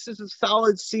 okay, this is a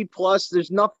solid C+. There's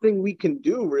nothing we can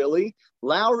do, really.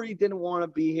 Lowry didn't want to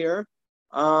be here.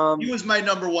 He was my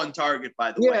number one target,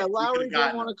 by the way. Yeah, Lowry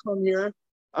didn't want to come here.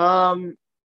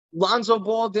 Lonzo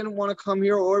Ball didn't want to come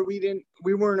here, or we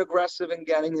weren't aggressive in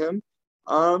getting him.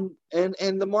 And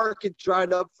the market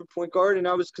dried up for point guard, and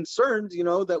I was concerned,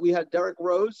 that we had Derrick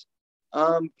Rose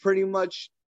pretty much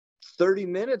 30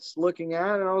 minutes looking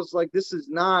at, and I was like, this is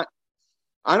not –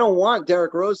 I don't want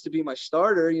Derrick Rose to be my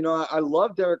starter. I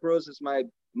love Derrick Rose as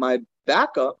my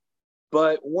backup,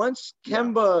 but once the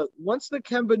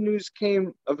Kemba news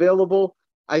came available,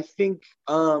 I think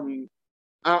I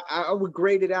would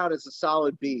grade it out as a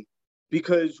solid B,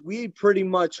 because we pretty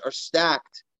much are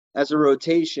stacked as a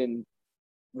rotation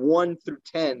 1 through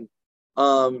 10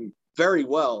 very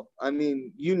well. I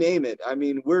mean, you name it. I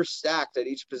mean, we're stacked at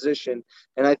each position,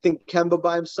 and I think Kemba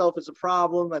by himself is a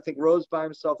problem. I think Rose by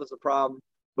himself is a problem.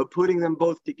 But putting them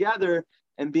both together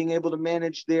and being able to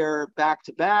manage their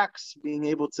back-to-backs, being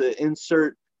able to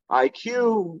insert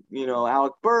IQ,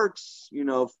 Alec Burks,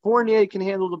 Fournier can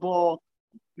handle the ball.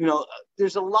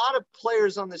 There's a lot of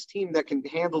players on this team that can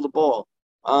handle the ball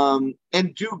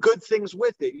and do good things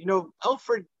with it.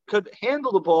 Elfrid could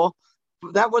handle the ball,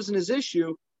 but that wasn't his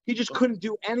issue. He just couldn't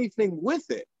do anything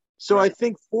with it. So right. I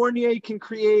think Fournier can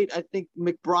create. I think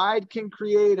McBride can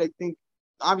create. I think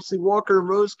obviously Walker and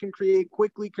Rose can create,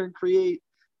 Quickly can create,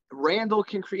 Randall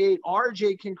can create,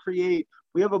 RJ can create.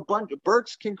 We have a bunch of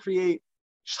Burks can create.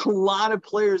 Just a lot of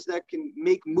players that can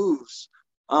make moves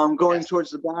going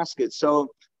towards the basket. So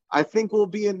I think we'll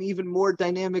be an even more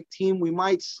dynamic team. We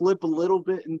might slip a little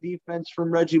bit in defense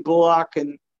from Reggie Bullock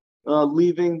and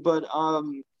leaving. But,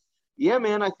 yeah,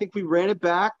 man, I think we ran it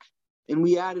back and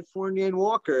we added Fournier and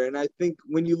Walker. And I think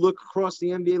when you look across the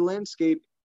NBA landscape,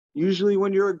 usually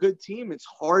when you're a good team, it's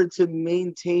hard to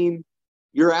maintain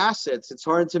your assets. It's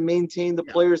hard to maintain the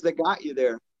players that got you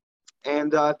there.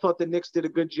 And I thought the Knicks did a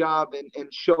good job in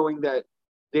showing that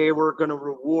they were going to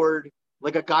reward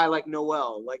like a guy like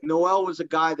Noel. Like Noel was a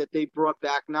guy that they brought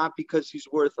back not because he's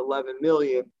worth $11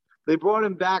 million. They brought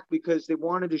him back because they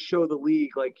wanted to show the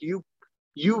league, like, you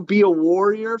be a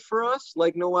warrior for us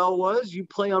like Noel was. You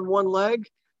play on one leg.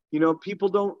 People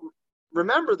don't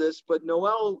remember this, but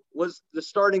Noel was the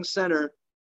starting center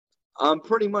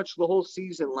pretty much the whole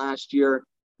season last year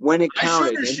when it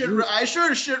counted. I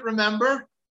sure should remember.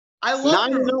 I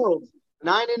love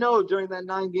 9-0 during that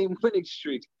 9-game winning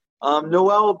streak.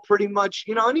 Noel pretty much,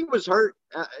 and he was hurt.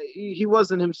 He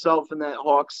wasn't himself in that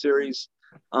Hawks series.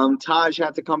 Taj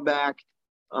had to come back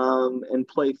and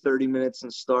play 30 minutes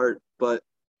and start. But,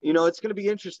 it's going to be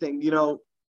interesting.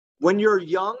 When you're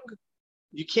young,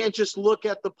 you can't just look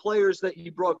at the players that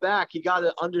you brought back. You got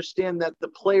to understand that the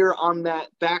player on that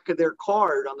back of their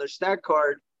card, on their stat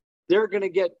card, they're going to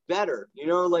get better.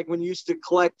 Like when you used to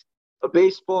collect a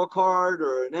baseball card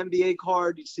or an NBA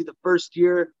card, you see the first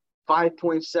year,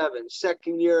 5.7,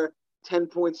 second year,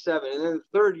 10.7, and then the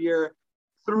third year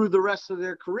through the rest of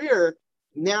their career,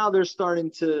 now they're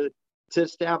starting to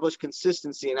establish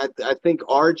consistency. And I think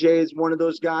RJ is one of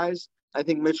those guys. I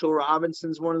think Mitchell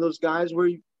Robinson's one of those guys where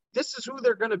this is who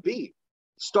they're going to be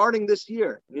starting this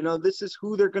year. This is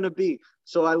who they're going to be.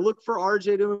 So I look for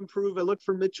RJ to improve. I look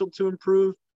for Mitchell to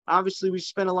improve. Obviously, we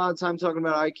spent a lot of time talking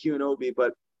about IQ and Obi,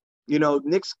 but,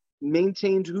 Knicks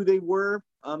maintained who they were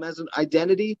as an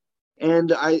identity,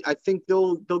 and I think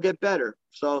they'll get better.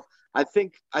 So I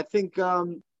think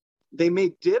they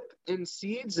may dip in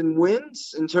seeds and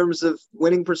wins in terms of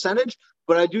winning percentage,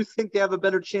 but I do think they have a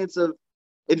better chance of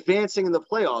advancing in the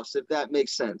playoffs, if that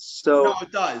makes sense. So no,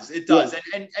 it does.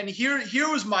 Yeah. And here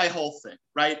was my whole thing,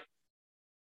 right?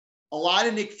 A lot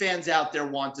of Knick fans out there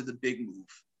wanted the big move,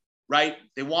 right?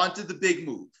 They wanted the big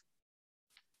move.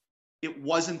 It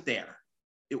wasn't there.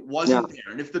 It wasn't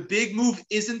there. And if the big move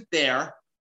isn't there,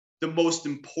 the most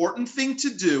important thing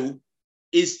to do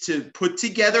is to put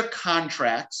together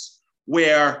contracts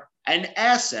and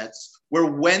assets where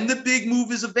when the big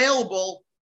move is available,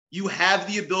 you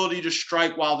have the ability to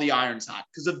strike while the iron's hot.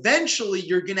 Because eventually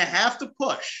you're going to have to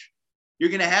push.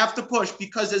 You're going to have to push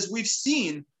because, as we've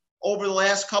seen over the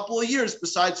last couple of years,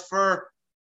 besides for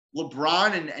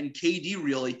LeBron and KD,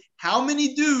 really, how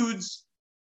many dudes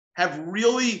have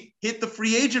really hit the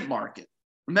free agent market.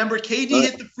 Remember, KD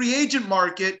hit the free agent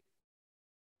market,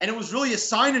 and it was really a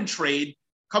sign and trade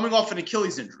coming off an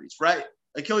Achilles injury, right?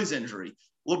 Achilles injury.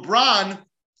 LeBron,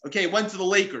 okay, went to the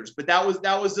Lakers, but that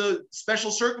was a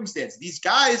special circumstance. These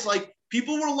guys, like,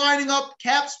 people were lining up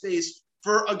cap space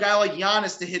for a guy like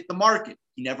Giannis to hit the market.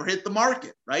 He never hit the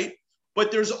market, right?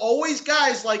 But there's always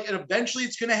guys like, and eventually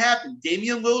it's going to happen.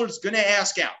 Damian Lillard's going to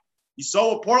ask out. You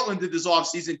saw what Portland did this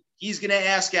offseason. He's going to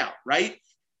ask out, right?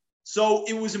 So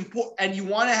it was important. And you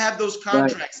want to have those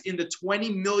contracts in the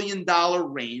 $20 million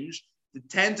range, the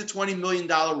 $10 to $20 million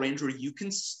range, where you can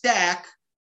stack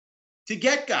to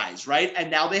get guys, right?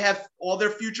 And now they have all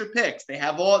their future picks. They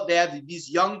have these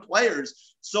young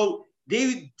players. So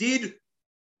they did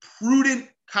prudent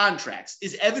contracts.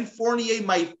 Is Evan Fournier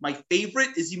my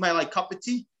favorite? Is he my like cup of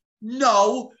tea?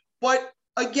 No, but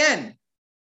again,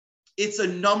 it's a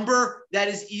number that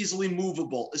is easily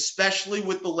movable, especially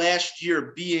with the last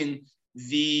year being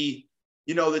the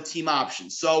team option.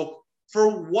 So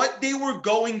for what they were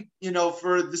going,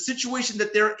 for the situation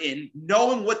that they're in,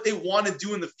 knowing what they want to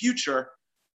do in the future,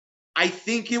 I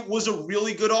think it was a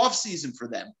really good offseason for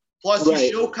them. Plus,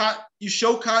 you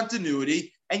show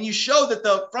continuity, and you show that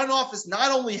the front office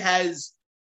not only has,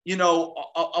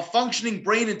 a functioning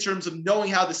brain in terms of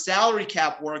knowing how the salary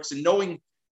cap works and knowing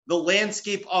the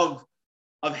landscape of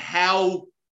how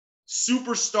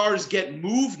superstars get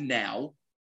moved now.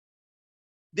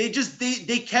 They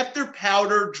kept their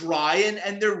powder dry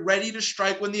and they're ready to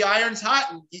strike when the iron's hot,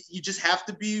 and you just have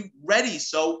to be ready.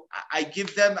 So I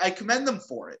commend them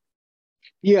for it.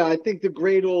 Yeah, I think the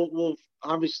grade will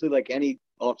obviously, like any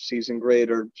off-season grade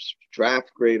or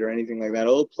draft grade or anything like that,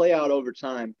 it'll play out over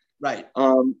time. Right.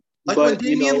 But when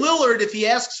Damian Lillard, if he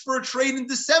asks for a trade in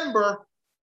December,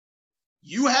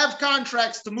 you have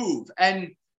contracts to move.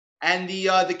 And the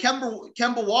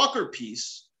Kemba Walker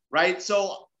piece, right?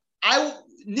 So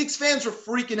Knicks fans were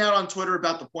freaking out on Twitter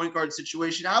about the point guard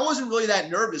situation. I wasn't really that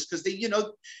nervous because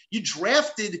you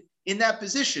drafted in that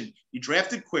position. You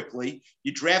drafted quickly.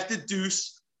 You drafted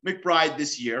Deuce McBride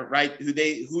this year, right? Who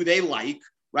they like,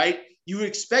 right? You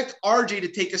expect RJ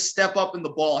to take a step up in the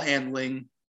ball handling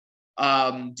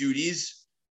duties.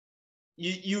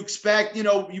 You expect,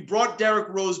 you brought Derrick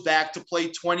Rose back to play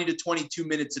 20 to 22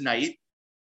 minutes a night.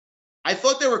 I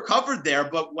thought they were covered there,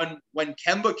 but when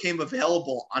Kemba came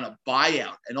available on a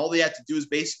buyout and all they had to do is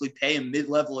basically pay him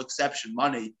mid-level exception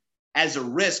money as a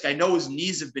risk, I know his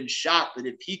knees have been shot, but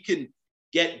if he can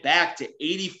get back to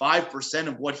 85%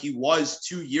 of what he was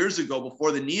 2 years ago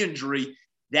before the knee injury,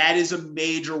 that is a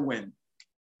major win.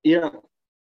 Yeah.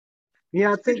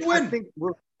 Yeah,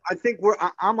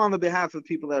 I'm on the behalf of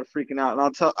people that are freaking out,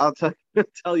 and I'll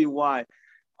tell you why.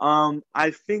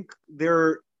 I think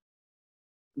there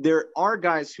are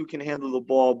guys who can handle the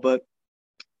ball, but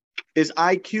is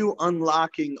IQ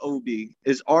unlocking Obi?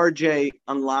 Is RJ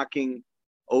unlocking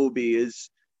Obi? Is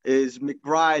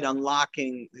McBride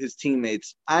unlocking his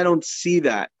teammates? I don't see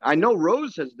that. I know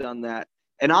Rose has done that,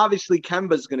 and obviously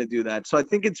Kemba's going to do that. So I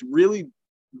think it's really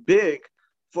big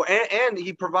and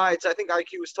he provides. I think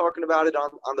IQ was talking about it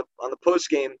on the post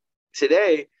game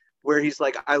today, where he's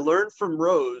like, I learned from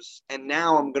Rose, and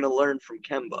now I'm going to learn from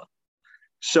Kemba.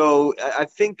 So I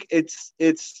think it's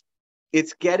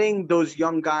getting those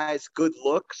young guys good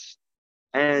looks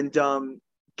and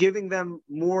giving them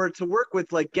more to work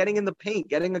with, like getting in the paint,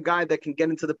 getting a guy that can get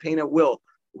into the paint at will.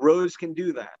 Rose can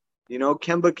do that.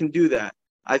 Kemba can do that.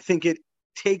 I think it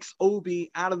takes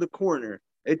Obi out of the corner.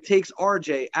 It takes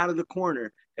RJ out of the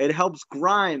corner. It helps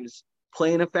Grimes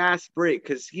play in a fast break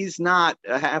because he's not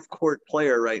a half-court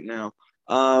player right now.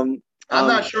 I'm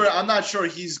not sure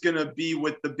he's gonna be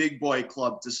with the big boy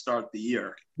club to start the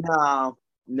year.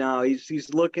 No,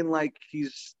 he's looking like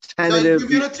he's tentative.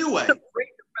 He's a two-way.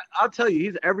 I'll tell you,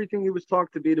 he's everything he was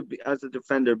talked to be as a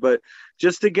defender. But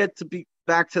just to get to be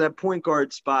back to that point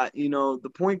guard spot,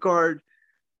 the point guard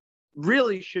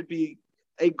really should be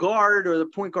a guard, or the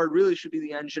point guard really should be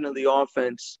the engine of the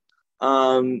offense.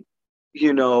 Your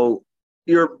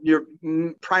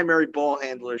primary ball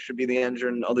handler should be the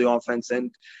engine of the offense.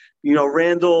 And,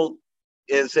 Randall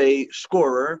is a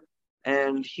scorer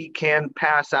and he can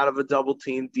pass out of a double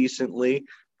team decently,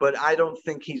 but I don't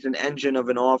think he's an engine of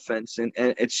an offense, and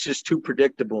it's just too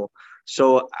predictable.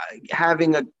 So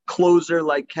having a closer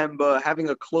like Kemba, having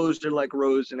a closer like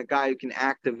Rose, and a guy who can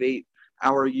activate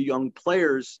our young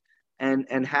players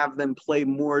and have them play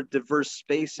more diverse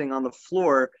spacing on the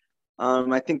floor,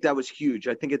 I think that was huge.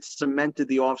 I think it cemented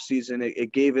the offseason.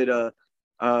 It gave it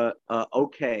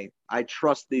okay, I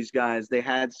trust these guys. They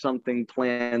had something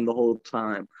planned the whole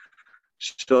time.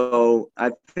 So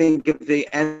I think if they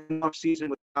end the offseason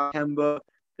without Kemba,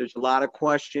 There's a lot of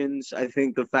questions. I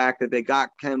think the fact that they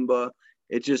got Kemba,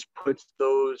 it just puts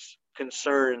those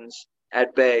concerns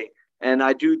at bay. And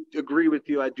I do agree with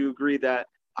you. I do agree that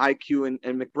IQ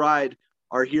and McBride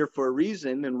are here for a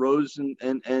reason, and Rose and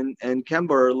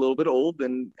Kemba are a little bit old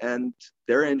and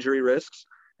their injury risks.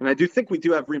 And I do think we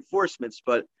do have reinforcements,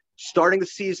 but starting the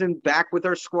season back with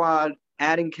our squad,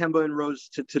 adding Kemba and Rose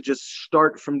to just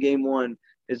start from game one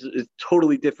is a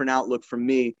totally different outlook from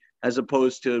me as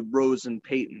opposed to Rose and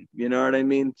Peyton. You know what I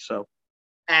mean? So,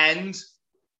 and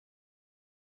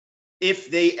if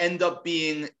they end up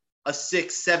being a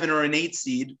 6, 7, or an 8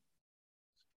 seed,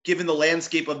 given the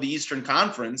landscape of the Eastern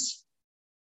Conference,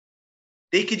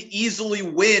 they could easily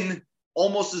win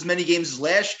almost as many games as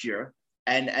last year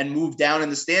and move down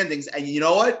in the standings. And you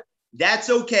know what?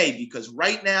 That's okay, because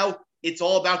right now it's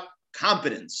all about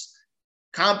competence,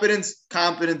 and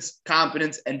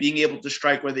being able to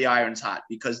strike where the iron's hot,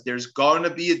 because there's going to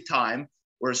be a time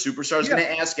where a superstar is going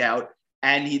to ask out,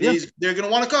 and they're going to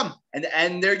want to come,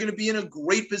 and they're going to be in a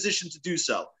great position to do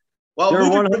so. Well, you're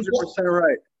 100%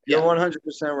 right. You're 100%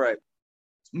 right.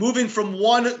 Moving from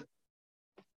one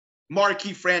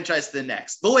marquee franchise to the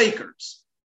next, the Lakers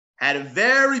had a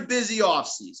very busy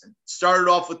offseason. Started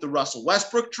off with the Russell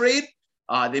Westbrook trade.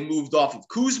 They moved off of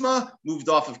Kuzma, moved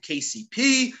off of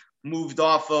KCP, moved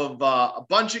off of a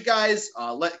bunch of guys,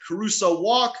 let Caruso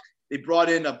walk. They brought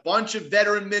in a bunch of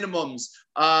veteran minimums,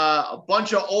 a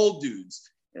bunch of old dudes.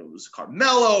 It was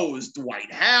Carmelo, it was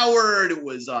Dwight Howard, it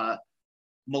was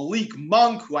Malik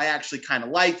Monk, who I actually kind of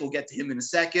liked. We'll get to him in a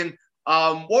second.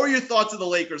 What were your thoughts of the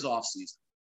Lakers offseason?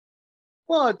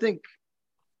 Well, I think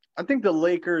the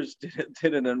Lakers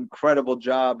did an incredible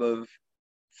job of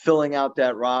filling out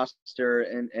that roster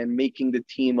and making the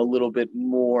team a little bit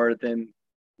more than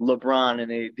LeBron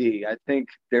and AD. I think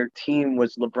their team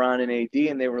was LeBron and AD,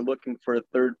 and they were looking for a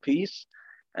third piece.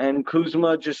 And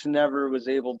Kuzma just never was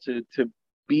able to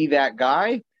be that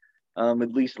guy,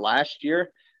 at least last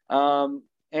year. I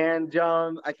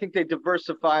think they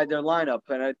diversified their lineup.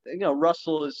 And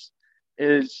Russell is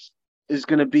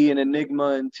going to be an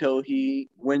enigma until he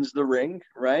wins the ring,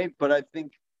 right? But I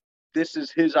think this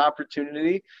is his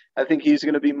opportunity. I think he's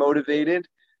going to be motivated.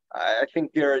 I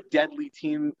think they're a deadly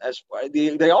team.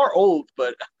 They are old,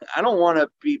 but I don't want to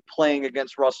be playing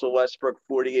against Russell Westbrook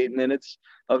 48 minutes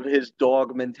of his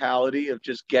dog mentality of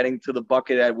just getting to the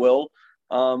bucket at will.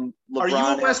 Are you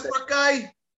a Westbrook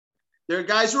guy? There are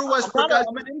guys who are Westbrook guys.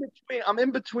 I'm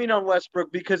in between on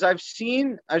Westbrook because I've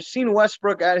seen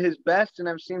Westbrook at his best and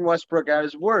I've seen Westbrook at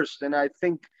his worst. And I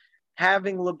think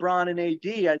having LeBron and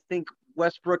AD, I think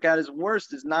Westbrook at his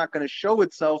worst is not going to show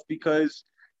itself because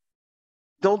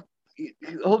he'll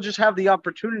just have the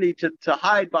opportunity to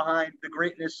hide behind the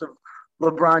greatness of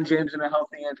LeBron James and a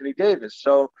healthy Anthony Davis.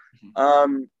 So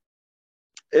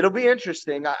it'll be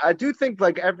interesting. I do think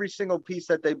like every single piece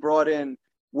that they brought in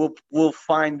will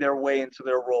find their way into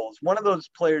their roles. One of those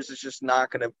players is just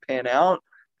not going to pan out.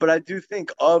 But I do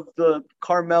think of the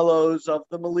Carmelos, of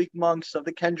the Malik Monks, of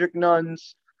the Kendrick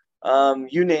Nunns,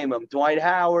 you name them, Dwight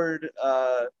Howard,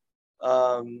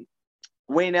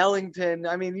 Wayne Ellington.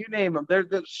 I mean, you name them. There's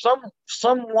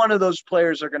some one of those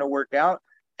players are going to work out,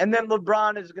 and then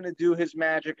LeBron is going to do his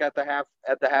magic at the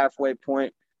halfway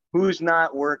point. Who's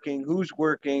not working? Who's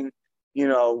working?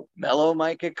 Melo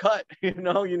might get cut. You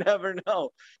never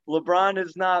know. LeBron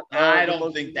is not. I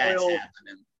don't think that's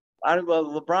happening.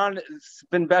 LeBron has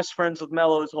been best friends with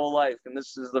Melo his whole life, and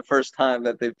this is the first time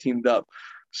that they've teamed up.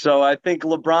 So I think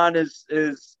LeBron is.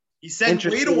 He sent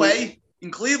Wade away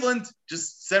in Cleveland.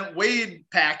 Just sent Wade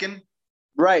packing.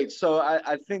 Right. So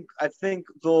I think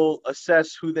they'll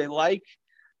assess who they like,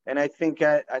 and I think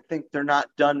they're not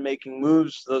done making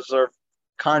moves. Those are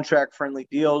contract-friendly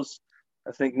deals.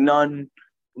 I think Nunn,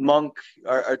 Monk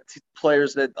are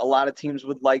players that a lot of teams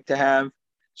would like to have.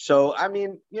 So, I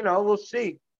mean, we'll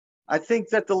see. I think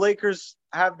that the Lakers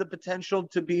have the potential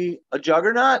to be a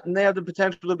juggernaut, and they have the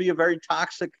potential to be a very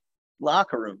toxic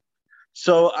locker room.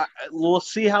 So we'll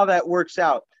see how that works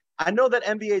out. I know that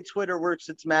NBA Twitter works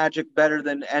its magic better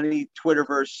than any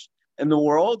Twitterverse in the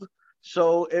world.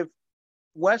 So if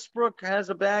Westbrook has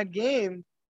a bad game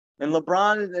and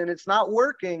LeBron and it's not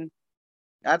working,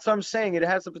 that's what I'm saying. It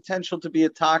has the potential to be a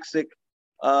toxic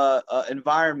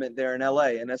environment there in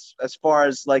LA. And as far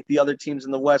as like the other teams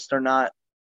in the West are not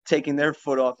taking their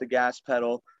foot off the gas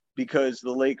pedal because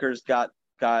the Lakers got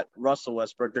Russell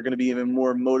Westbrook, they're going to be even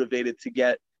more motivated to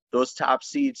get those top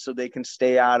seeds so they can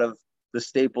stay out of the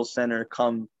Staples Center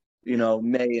come,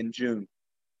 May and June.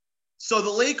 So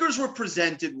the Lakers were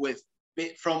presented with,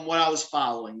 from what I was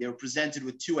following, they were presented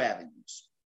with two avenues.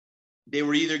 They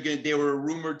were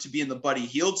rumored to be in the Buddy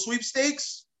Hield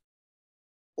sweepstakes,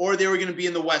 or they were going to be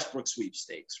in the Westbrook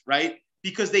sweepstakes, right?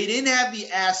 Because they didn't have the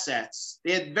assets.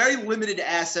 They had very limited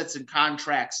assets and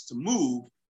contracts to move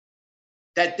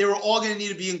that they were all going to need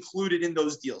to be included in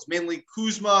those deals, mainly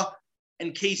Kuzma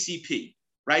and KCP,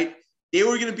 right? They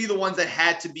were going to be the ones that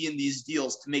had to be in these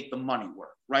deals to make the money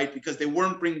work, right? Because they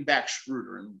weren't bringing back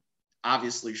Schroeder. And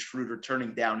obviously Schroeder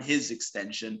turning down his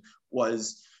extension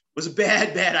was a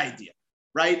bad idea,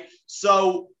 right?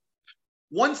 So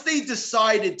once they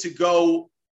decided to go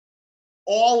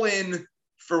all in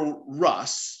for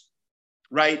Russ,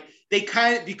 right? They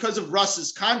kind of, because of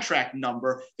Russ's contract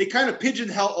number, they kind of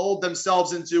pigeonholed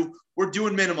themselves into, we're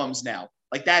doing minimums now.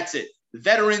 Like, that's it. The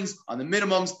veterans on the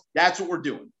minimums, that's what we're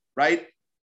doing, right?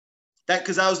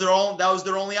 Because that was their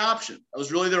only option. That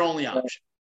was really their only option.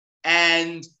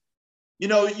 And,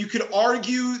 you could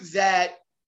argue that,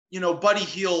 Buddy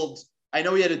Hield, I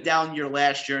know he had a down year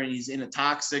last year and he's in a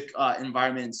toxic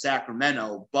environment in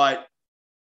Sacramento, but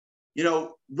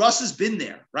Russ has been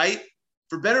there, right?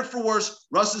 For better, for worse,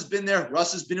 Russ has been there.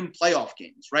 Russ has been in playoff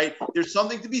games, right? There's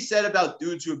something to be said about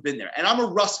dudes who have been there. And I'm a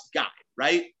Russ guy,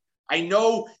 right? I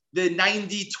know the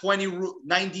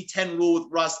 90-10 rule with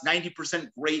Russ, 90%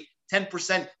 great,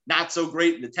 10% not so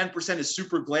great. And the 10% is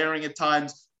super glaring at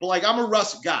times. But, I'm a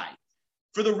Russ guy.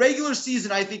 For the regular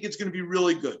season, I think it's going to be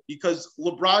really good because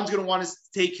LeBron's going to want to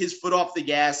take his foot off the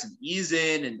gas and ease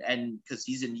in and because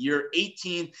he's in year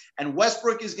 18. And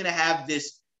Westbrook is going to have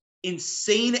this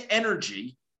insane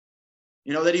energy,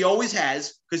 that he always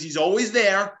has because he's always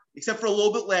there, except for a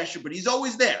little bit last year, but he's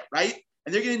always there, right?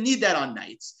 And they're going to need that on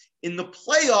nights. In the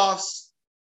playoffs,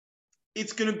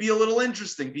 it's going to be a little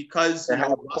interesting because the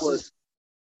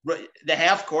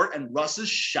half court and Russ's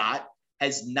shot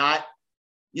has not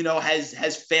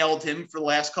has failed him for the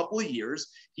last couple of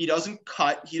years. He doesn't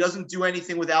cut. He doesn't do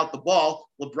anything without the ball.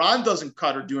 LeBron doesn't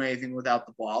cut or do anything without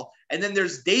the ball. And then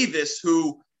there's Davis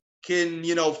who can,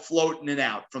 float in and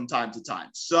out from time to time.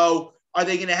 So are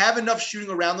they going to have enough shooting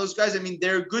around those guys? I mean,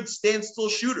 they're good standstill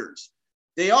shooters.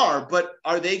 They are, but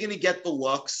are they going to get the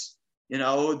looks,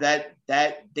 that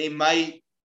they might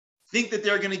think that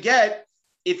they're going to get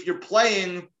if you're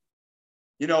playing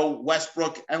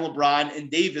Westbrook and LeBron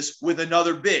and Davis with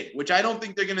another big, which I don't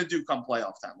think they're going to do come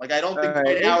playoff time. I don't think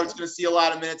Dwight Howard's going to see a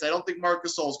lot of minutes. I don't think Marc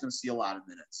Gasol's going to see a lot of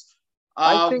minutes.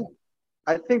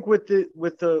 I think with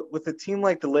a team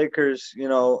like the Lakers,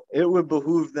 it would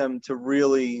behoove them to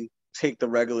really take the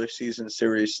regular season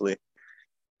seriously.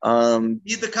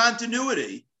 Need the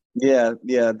continuity. Yeah.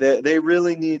 They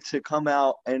really need to come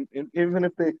out and even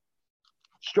if they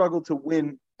struggle to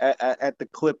win at the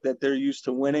clip that they're used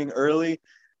to winning early,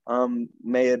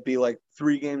 may it be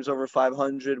 3 games over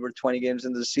 500, we're 20 games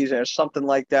into the season or something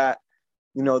like that.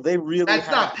 They really that's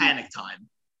not panic time.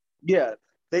 Yeah,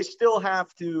 they still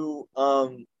have to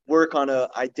work on a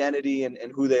identity and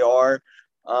who they are,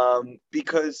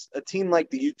 because a team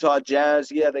like the Utah Jazz,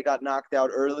 they got knocked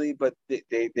out early, but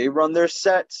they run their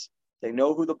sets. They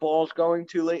know who the ball's going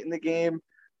to late in the game.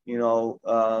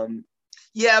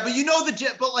 Yeah, but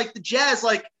the Jazz,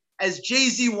 as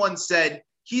Jay-Z once said,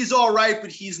 he's all right, but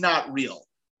he's not real.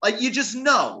 You just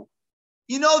know.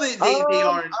 They aren't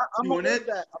doing it.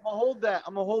 I'm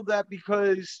gonna hold that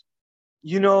because,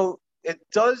 it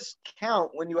does count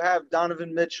when you have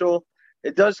Donovan Mitchell.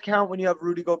 It does count when you have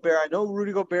Rudy Gobert. I know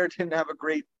Rudy Gobert didn't have a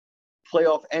great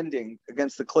playoff ending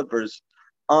against the Clippers,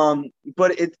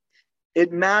 but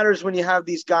it matters when you have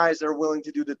these guys that are willing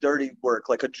to do the dirty work,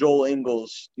 like a Joel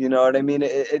Ingles. You know what I mean?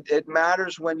 It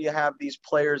matters when you have these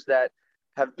players that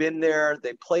have been there.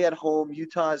 They play at home.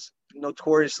 Utah's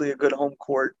notoriously a good home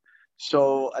court.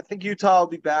 So I think Utah will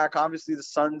be back. Obviously, the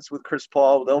Suns with Chris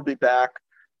Paul, they'll be back.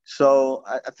 So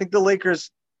I think the Lakers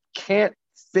can't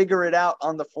figure it out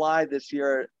on the fly this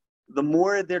year. The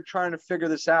more they're trying to figure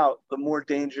this out, the more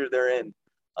danger they're in,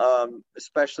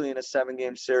 especially in a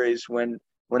 7-game series when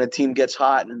a team gets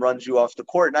hot and runs you off the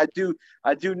court. And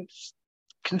I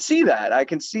can see that. I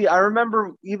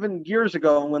remember even years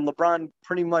ago when LeBron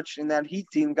pretty much in that Heat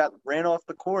team got ran off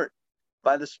the court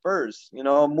by the Spurs.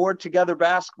 A more together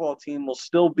basketball team will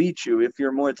still beat you if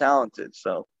you're more talented.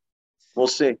 So we'll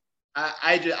see.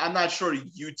 I'm not sure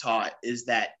Utah is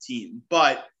that team,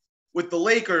 but with the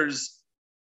Lakers,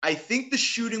 I think the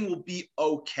shooting will be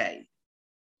okay.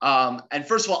 And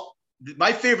first of all,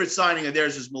 my favorite signing of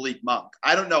theirs is Malik Monk.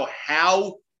 I don't know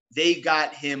how they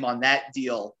got him on that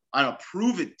deal, on a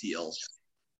prove-it deal.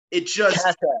 It just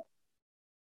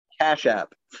Cash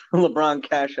App. LeBron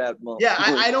Cash App. Yeah,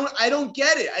 I don't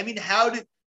get it. I mean,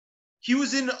 he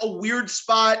was in a weird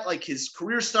spot. His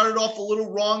career started off a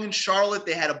little wrong in Charlotte.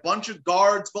 They had a bunch of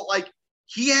guards, but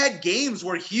he had games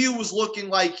where he was looking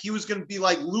like he was going to be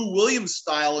like Lou Williams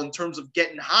style in terms of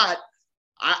getting hot.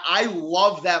 I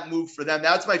love that move for them.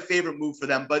 That's my favorite move for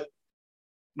them. But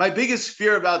my biggest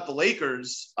fear about the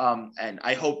Lakers, and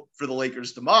I hope for the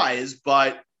Lakers' demise,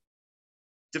 but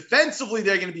defensively,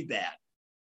 they're going to be bad.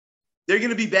 They're going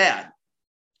to be bad.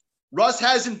 Russ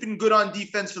hasn't been good on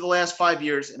defense for the last 5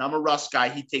 years, and I'm a Russ guy.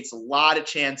 He takes a lot of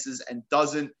chances and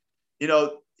doesn't,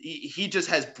 he just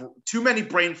has too many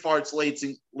brain farts late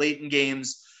in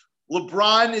games.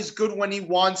 LeBron is good when he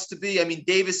wants to be. I mean,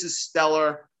 Davis is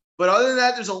stellar. But other than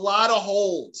that, there's a lot of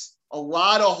holes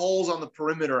on the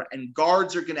perimeter, and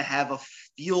guards are going to have a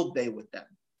field day with them.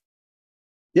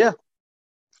 Yeah.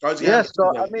 Yeah.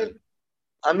 So,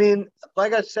 I mean,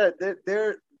 like I said,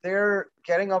 they're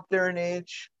getting up there in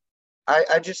age.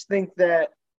 I just think that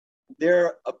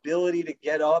their ability to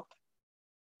get up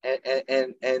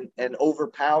and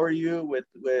overpower you with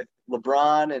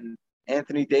LeBron and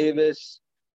Anthony Davis,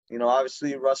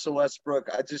 obviously Russell Westbrook,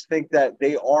 I just think that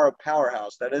they are a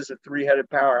powerhouse. That is a three-headed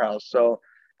powerhouse. So,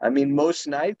 I mean, most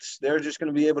nights they're just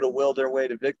going to be able to will their way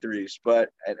to victories. But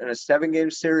in a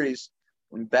 7-game series,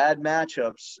 when bad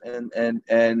matchups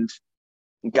and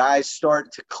guys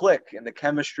start to click and the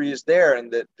chemistry is there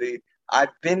and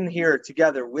I've been here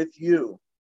together with you,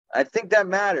 I think that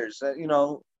matters.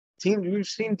 We've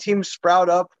seen teams sprout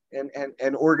up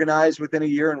and organize within a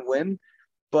year and win,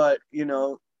 but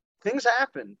things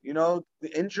happen. The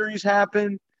injuries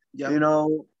happen. Yep.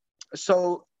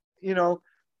 So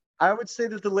I would say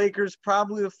that the Lakers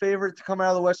probably the favorite to come out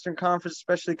of the Western Conference,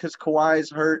 especially because Kawhi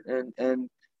is hurt and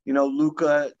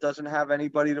Luka doesn't have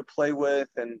anybody to play with,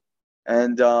 and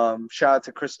shout out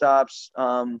to Kristaps.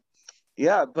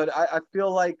 But I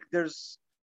feel like there's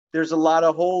a lot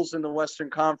of holes in the Western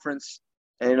Conference.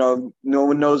 And, no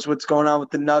one knows what's going on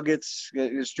with the Nuggets.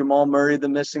 Is Jamal Murray the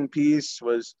missing piece?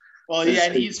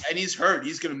 And he's hurt.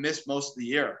 He's going to miss most of the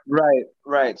year.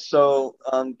 Right. So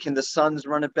can the Suns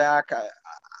run it back?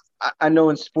 I know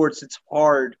in sports it's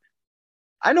hard.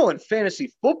 I know in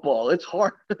fantasy football it's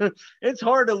hard. It's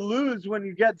hard to lose when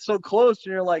you get so close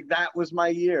and you're like, that was my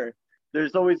year.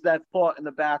 There's always that thought in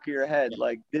the back of your head,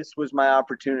 like this was my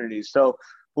opportunity. So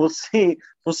we'll see.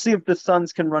 We'll see if the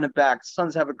Suns can run it back. The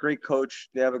Suns have a great coach.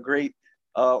 They have a great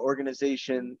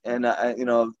organization, and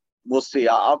we'll see.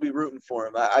 I'll be rooting for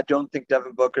him. I don't think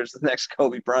Devin Booker's the next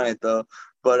Kobe Bryant, though.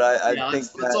 But I think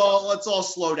let's all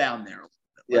slow down there.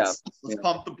 Let's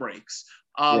pump the brakes.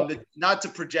 Not to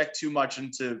project too much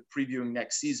into previewing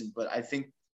next season, but I think,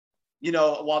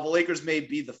 while the Lakers may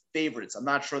be the favorites, I'm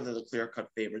not sure they're the clear-cut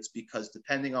favorites because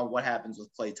depending on what happens with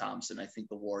Klay Thompson, I think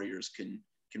the Warriors can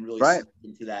really slip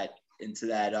into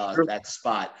that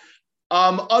spot.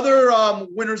 Other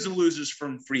winners and losers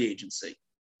from free agency.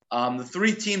 The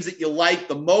 3 teams that you like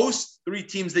the most, 3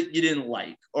 teams that you didn't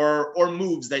like, or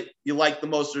moves that you like the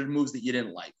most, or moves that you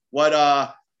didn't like.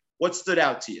 What stood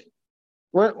out to you?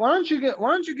 Why don't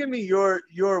you give me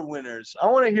your winners? I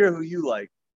want to hear who you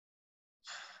like.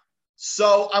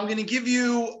 So I'm going to give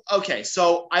you – okay,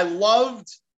 so I loved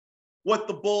what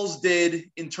the Bulls did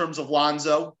in terms of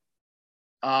Lonzo,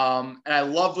 and I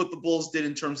loved what the Bulls did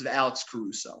in terms of Alex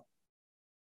Caruso.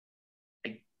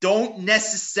 I don't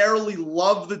necessarily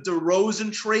love the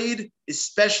DeRozan trade,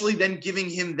 especially then giving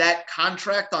him that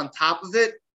contract on top of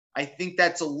it. I think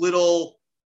that's a little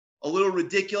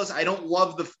ridiculous. I don't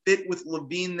love the fit with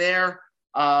LaVine there,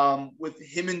 with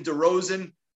him and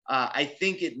DeRozan. I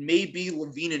think it may be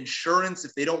LaVine insurance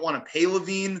if they don't want to pay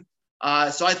LaVine.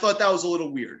 So I thought that was a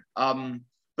little weird. But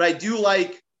I do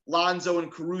like Lonzo and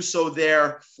Caruso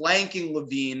there flanking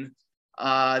LaVine.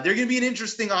 They're going to be an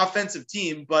interesting offensive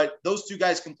team, but those 2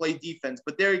 guys can play defense,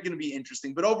 but they're going to be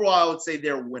interesting. But overall, I would say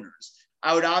they're winners.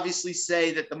 I would obviously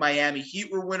say that the Miami Heat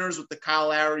were winners with the Kyle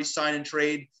Lowry sign and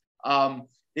trade.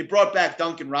 They brought back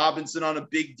Duncan Robinson on a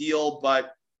big deal,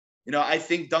 but I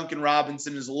think Duncan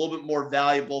Robinson is a little bit more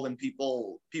valuable than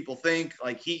people think.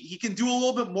 Like he can do a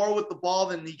little bit more with the ball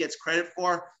than he gets credit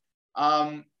for.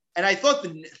 And I thought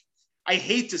I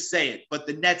hate to say it, but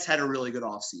the Nets had a really good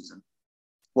offseason.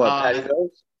 Patty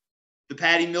Mills? The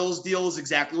Patty Mills deal is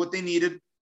exactly what they needed.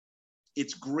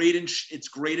 It's great. It's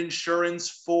great insurance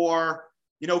for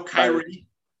Kyrie.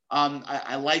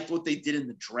 I liked what they did in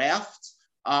the draft.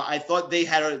 I thought they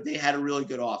had a really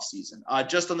good offseason.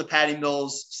 Just on the Patty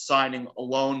Mills signing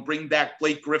alone, bring back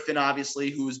Blake Griffin, obviously,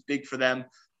 who was big for them.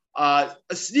 A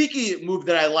sneaky move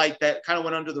that I like that kind of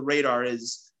went under the radar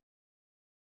is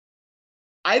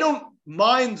I don't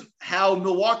mind how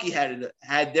Milwaukee had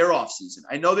their offseason.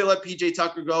 I know they let PJ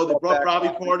Tucker go. They brought Robbie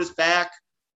Portis back,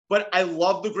 but I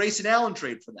love the Grayson Allen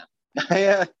trade for them.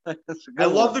 Yeah, that's a good I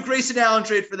love one. the Grayson Allen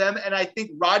trade for them, and I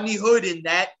think Rodney Hood in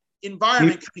that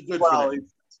environment could be good for them.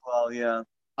 Well, yeah.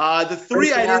 The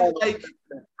three I didn't like.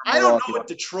 I don't know Milwaukee. what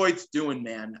Detroit's doing,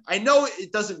 man. I know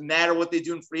it doesn't matter what they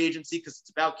do in free agency because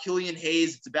it's about Killian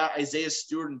Hayes, it's about Isaiah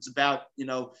Stewart, and it's about,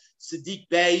 Sadiq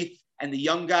Bey and the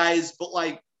young guys. But,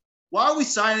 like, why are we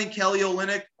signing Kelly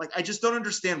Olynyk? Like, I just don't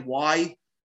understand why.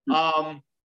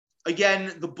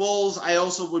 Again, the Bulls, I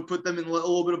also would put them in a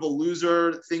little bit of a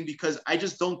loser thing because I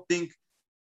just don't think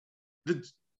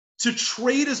to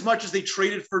trade as much as they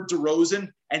traded for DeRozan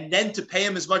and then to pay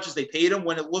him as much as they paid him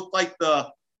when it looked like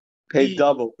Paid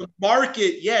double. the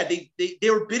market, yeah, they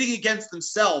were bidding against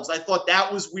themselves. I thought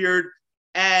that was weird.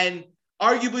 And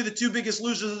arguably the two biggest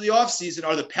losers of the offseason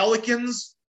are the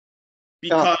Pelicans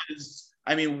because,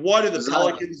 what are the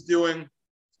Pelicans doing?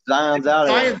 Zion's out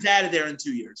of there in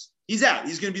 2 years. He's out.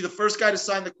 He's going to be the first guy to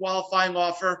sign the qualifying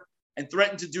offer and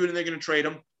threaten to do it, and they're going to trade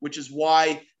him, which is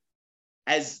why,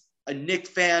 as a Knicks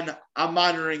fan, I'm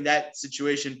monitoring that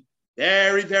situation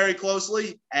very, very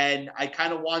closely. And I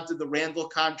kind of wanted the Randle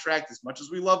contract as much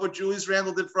as we love what Julius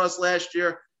Randle did for us last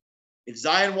year. If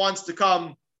Zion wants to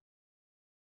come,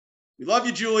 we love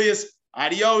you, Julius.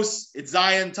 Adios. It's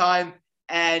Zion time.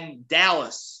 And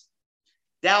Dallas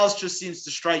just seems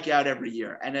to strike out every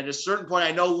year. And at a certain point,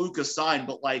 I know Luka signed,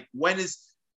 but like, when is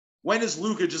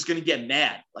Luka just going to get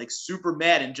mad, like super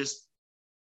mad, and just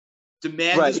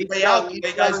demand his way out? He's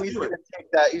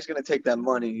going to take that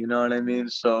money. You know what I mean?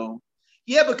 So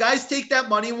yeah, but guys take that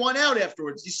money and want out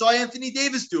afterwards. You saw Anthony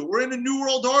Davis do it. We're in a new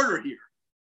world order here.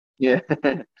 Yeah,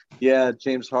 yeah,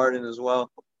 James Harden as well.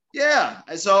 Yeah,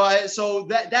 so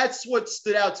that's what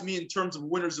stood out to me in terms of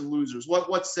winners and losers.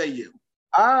 What say you?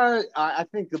 I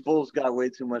think the Bulls got way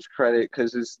too much credit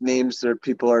because his names that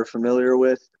people are familiar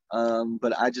with.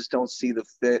 But I just don't see the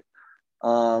fit.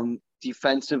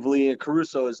 Defensively,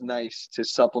 Caruso is nice to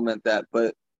supplement that,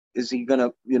 but is he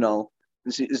gonna,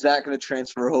 is that going to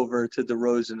transfer over to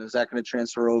DeRozan? Is that going to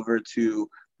transfer over to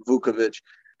Vukovic?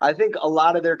 I think a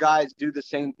lot of their guys do the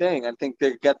same thing. I think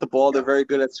they get the ball. They're very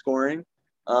good at scoring.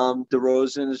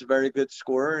 DeRozan is a very good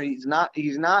scorer. He's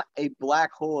not a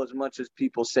black hole as much as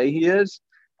people say he is.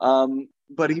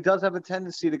 But he does have a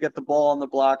tendency to get the ball on the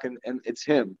block, and it's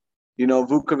him.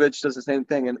 Vukovic does the same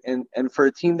thing. And for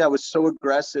a team that was so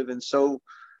aggressive and so,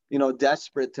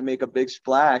 desperate to make a big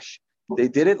splash, they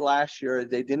did it last year.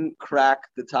 They didn't crack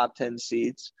the top 10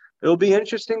 seeds. It'll be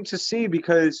interesting to see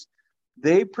because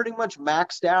they pretty much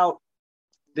maxed out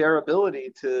their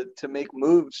ability to make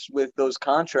moves with those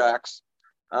contracts.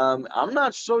 I'm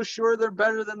not so sure they're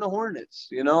better than the Hornets.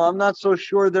 I'm not so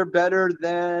sure they're better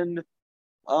than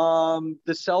the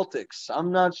Celtics.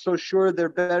 I'm not so sure they're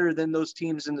better than those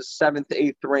teams in the 7th,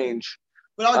 8th range.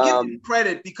 But I'll give them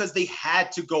credit because they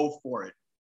had to go for it.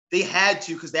 They had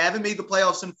to because they haven't made the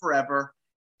playoffs in forever.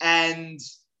 And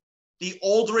the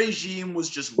old regime was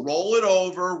just roll it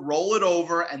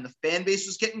over, and the fan base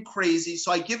was getting crazy.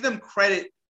 So I give them credit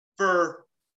for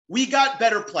we got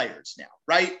better players now,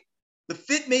 right? The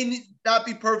fit may not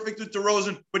be perfect with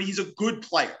DeRozan, but he's a good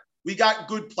player. We got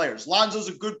good players. Lonzo's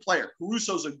a good player.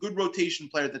 Caruso's a good rotation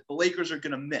player that the Lakers are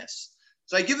going to miss.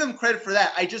 So I give them credit for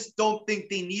that. I just don't think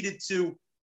they needed to.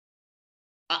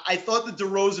 I thought the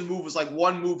DeRozan move was like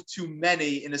one move too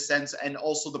many in a sense, and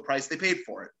also the price they paid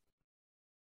for it.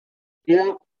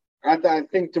 Yeah, I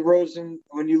think DeRozan,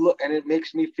 when you look, and it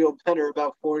makes me feel better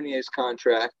about Fournier's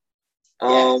contract.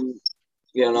 So,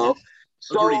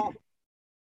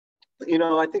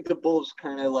 I think the Bulls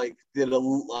kind of like did a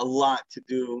lot to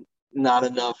do not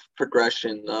enough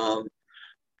progression.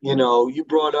 You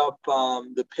brought up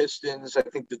the Pistons. I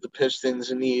think that the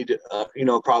Pistons need,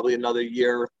 probably another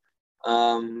year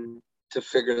to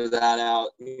figure that out.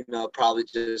 Probably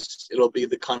just it'll be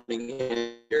the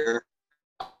Cunningham year.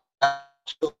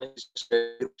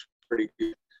 Pretty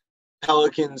good.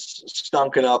 Pelicans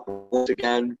stunk it up once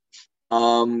again.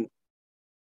 I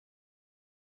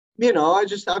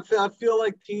feel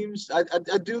like teams.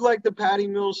 I do like the Patty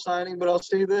Mills signing, but I'll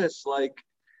say this: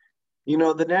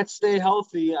 the Nets stay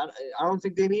healthy. I don't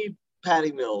think they need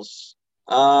Patty Mills.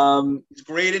 It's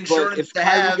great insurance. But if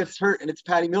Kyrie gets hurt and it's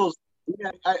Patty Mills,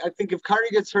 I think if Kyrie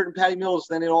gets hurt and Patty Mills,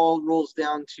 then it all rolls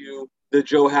down to the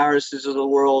Joe Harrises of the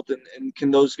world, and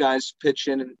can those guys pitch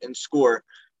in and score?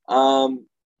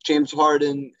 James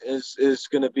Harden is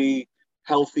going to be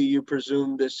healthy, you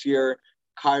presume, this year.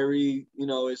 Kyrie,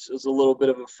 is a little bit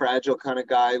of a fragile kind of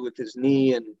guy with his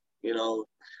knee, and we'll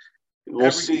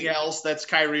everything see. Else that's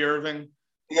Kyrie Irving.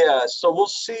 Yeah, so we'll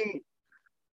see.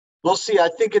 I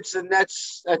think it's the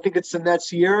Nets. I think it's the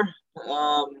Nets year.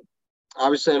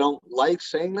 Obviously, I don't like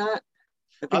saying that,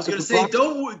 I was going to say,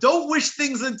 don't wish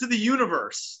things into the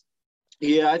universe.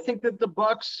 Yeah, I think that the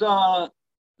Bucks,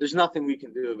 there's nothing we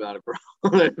can do about it, bro.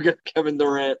 They've got Kevin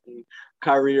Durant and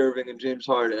Kyrie Irving and James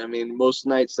Harden. I mean, most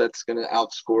nights that's going to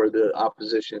outscore the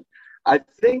opposition. I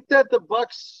think that the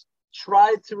Bucks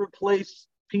tried to replace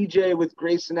PJ with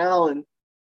Grayson Allen,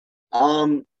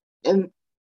 and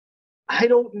I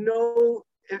don't know.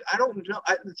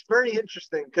 It's very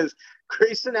interesting because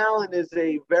Grayson Allen is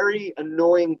a very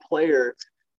annoying player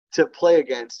to play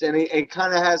against, and he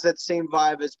kind of has that same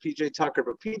vibe as PJ Tucker.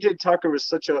 But PJ Tucker was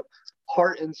such a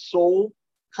heart and soul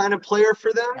kind of player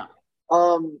for them.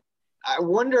 Yeah. I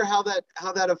wonder how that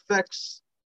affects,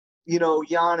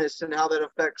 Giannis, and how that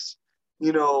affects,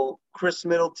 Chris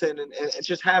Middleton, and it's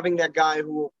just having that guy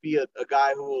who will be a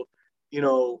guy who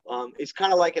will, it's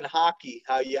kind of like in hockey,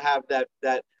 how you have that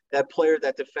player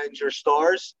that defends your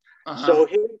stars. Uh-huh. So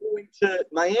him going to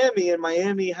Miami, and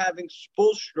Miami having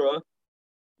Spoelstra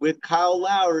with Kyle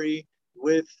Lowry,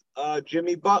 with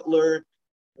Jimmy Butler,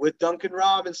 with Duncan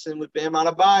Robinson, with Bam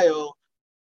Adebayo,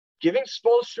 giving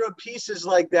Spoelstra pieces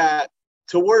like that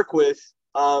to work with.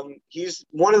 He's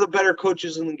one of the better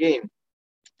coaches in the game.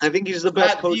 I think he's the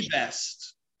best coach. The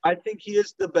best. I think he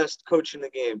is the best coach in the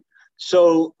game.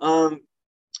 So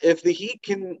if the Heat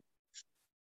can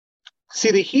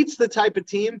see, the Heat's the type of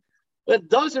team that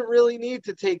doesn't really need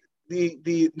to take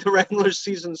the regular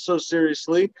season so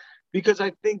seriously, because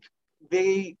I think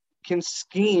they can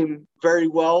scheme very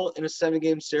well in a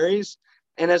 7-game series.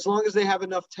 And as long as they have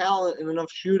enough talent and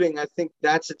enough shooting, I think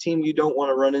that's a team you don't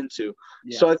want to run into.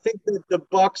 Yeah. So I think that the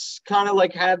Bucks kind of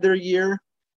like had their year,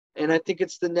 and I think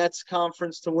it's the Nets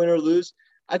conference to win or lose.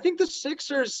 I think the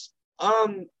Sixers,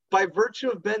 by virtue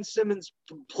of Ben Simmons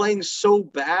playing so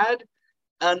bad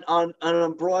on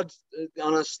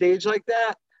a stage like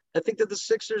that, I think that the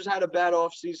Sixers had a bad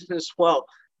offseason as well,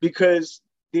 because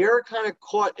they're kind of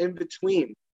caught in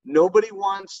between. Nobody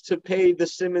wants to pay the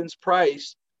Simmons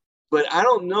price, but I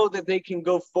don't know that they can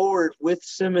go forward with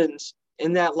Simmons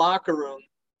in that locker room.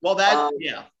 Well, I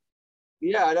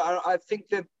think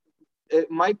that it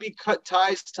might be cut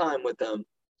ties time with them.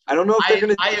 I don't know if they're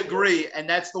going to. I agree, and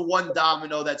that's the one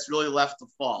domino that's really left to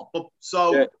fall.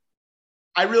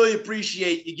 I really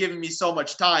appreciate you giving me so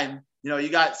much time. You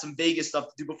got some Vegas stuff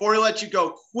to do. Before we let you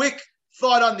go, quick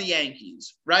thought on the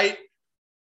Yankees, right?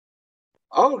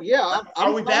 Oh, yeah.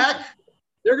 Are we back?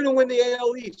 They're going to win the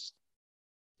AL East.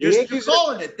 You're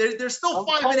calling it. They're still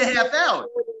 5.5 out.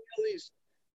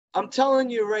 I'm telling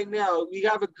you right now, we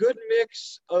have a good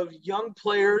mix of young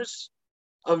players,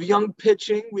 of young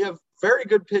pitching. We have very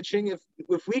good pitching.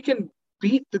 If we can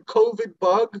beat the COVID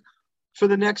bug for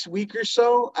the next week or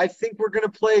so, I think we're going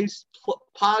to play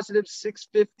positive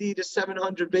 650 to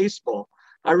 700 baseball.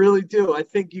 I really do. I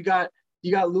think you got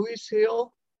Luis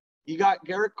Hill, you got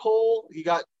Garrett Cole, you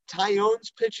got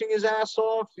Tyone's pitching his ass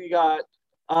off, you got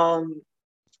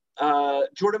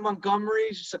Jordan Montgomery,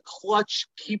 just a clutch,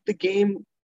 keep the game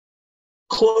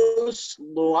close.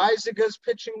 Loizaga's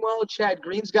pitching well. Chad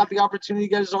Green's got the opportunity to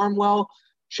get his arm well.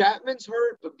 Chapman's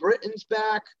hurt, but Britton's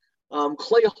back.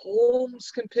 Clay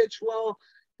Holmes can pitch well.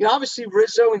 Obviously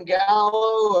Rizzo and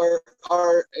Gallo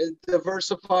are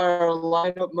diversify our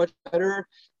lineup much better.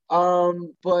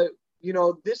 But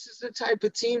this is the type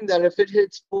of team that if it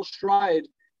hits full stride,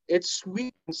 it's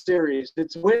sweeping series.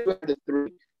 It's win out of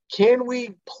 3. Can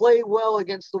we play well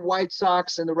against the White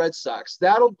Sox and the Red Sox?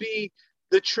 That'll be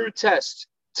the true test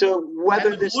to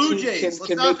whether this team can Let's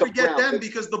make not forget a them,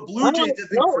 because the Blue Jays have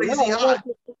been crazy hot.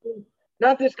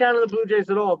 Not discounting the Blue Jays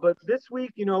at all, but this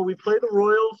week, we play the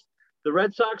Royals. The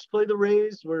Red Sox play the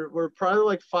Rays. We're probably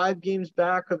like 5 games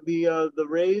back of the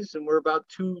Rays, and we're about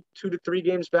 2 to 3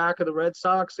 games back of the Red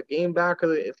Sox, a game back of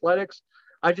the Athletics.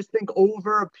 I just think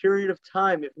over a period of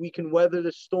time, if we can weather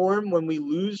the storm when we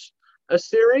lose a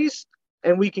series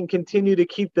and we can continue to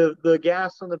keep the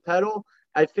gas on the pedal,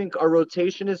 I think our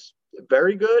rotation is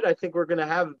very good. I think we're going to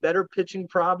have better pitching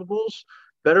probables,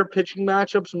 better pitching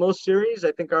matchups most series.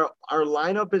 I think our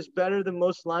lineup is better than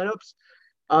most lineups.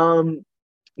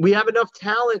 We have enough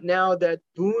talent now that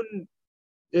Boone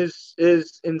is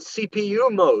in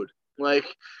CPU mode. Like,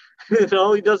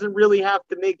 he doesn't really have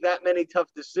to make that many tough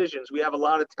decisions. We have a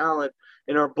lot of talent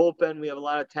in our bullpen. We have a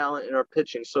lot of talent in our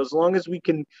pitching. So as long as we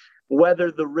can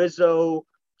weather the Rizzo,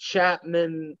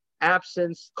 Chapman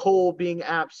absence, Cole being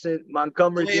absent,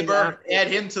 Montgomery being absent. Add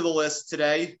him to the list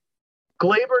today.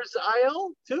 Glaber's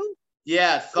IL too?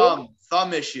 Yeah,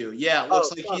 thumb issue. Yeah, it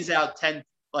looks like he's out 10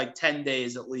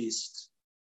 days at least.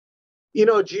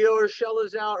 Gio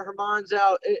Urshela's out, Herman's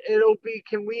out. It'll be,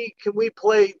 can we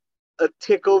play a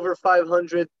tick over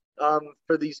 500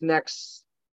 for these next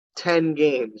 10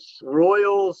 games?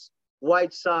 Royals,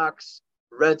 White Sox,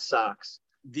 Red Sox.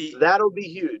 That'll be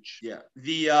huge. Yeah.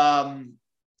 The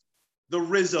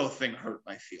Rizzo thing hurt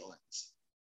my feelings.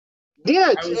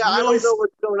 Yeah, I don't know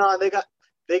what's going on. They got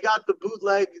the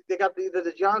bootleg. They got either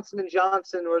the Johnson &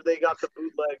 Johnson or they got the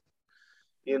bootleg.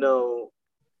 I don't know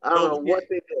what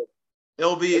they did.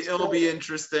 It'll be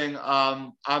interesting.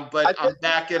 But I'm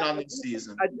back in on the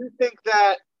season. I do think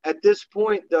that at this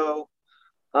point, though,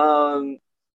 Cashman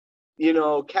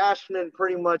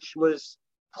pretty much was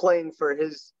playing for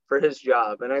his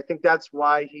job, and I think that's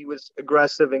why he was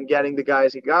aggressive in getting the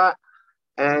guys he got.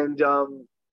 And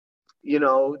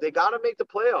they got to make the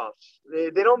playoffs.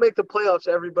 They don't make the playoffs,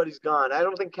 everybody's gone. I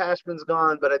don't think Cashman's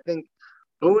gone, but I think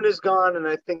Boone is gone, and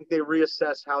I think they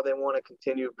reassess how they want to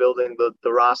continue building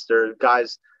the roster.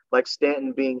 Guys like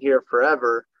Stanton being here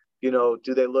forever, do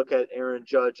they look at Aaron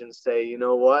Judge and say, you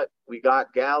know what, we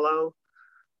got Gallo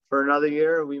for another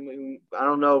year? I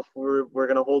don't know if we're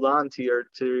going to hold on to your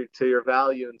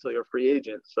value until you're a free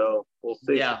agent. So we'll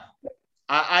see. Yeah.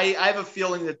 I have a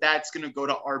feeling that that's going to go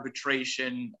to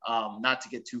arbitration. Not to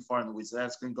get too far in the weeds,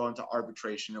 that's going to go into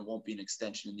arbitration. It won't be an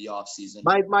extension in the offseason.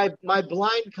 My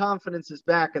blind confidence is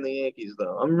back in the Yankees,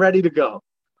 though. I'm ready to go.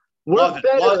 We're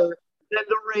better than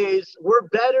the Rays. We're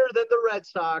better than the Red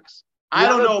Sox. I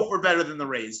don't know if we're better than the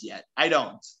Rays yet. I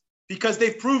don't. Because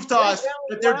they've proved to us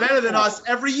that they're better than us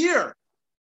every year.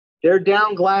 They're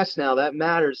down glass now. That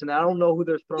matters. And I don't know who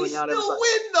they're throwing out. They still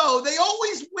win, though. They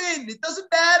always win. It doesn't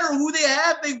matter who they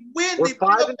have. They win. We're they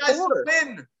bring up guys to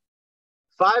win.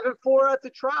 5-4 at the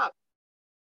Trop.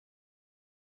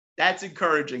 That's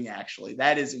encouraging, actually.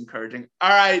 That is encouraging. All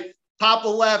right. Papa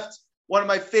left. One of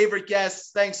my favorite guests.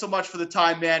 Thanks so much for the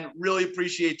time, man. Really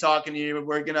appreciate talking to you.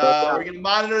 We're gonna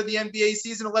monitor the NBA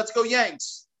season and let's go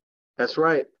Yanks. That's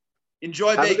right.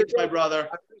 Enjoy Vegas, my brother.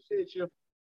 I appreciate you.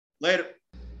 Later.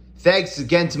 Thanks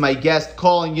again to my guest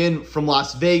calling in from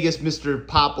Las Vegas, Mr.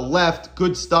 Papa Left.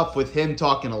 Good stuff with him,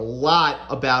 talking a lot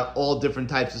about all different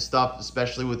types of stuff,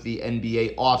 especially with the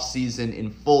NBA offseason in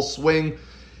full swing.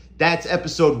 That's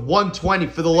episode 120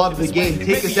 for the love of the game.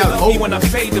 Take us out. Maybe you love me when I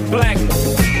fade to black.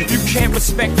 If you can't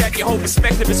respect that, your whole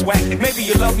perspective is whack. Maybe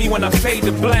you love me when I fade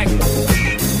to black.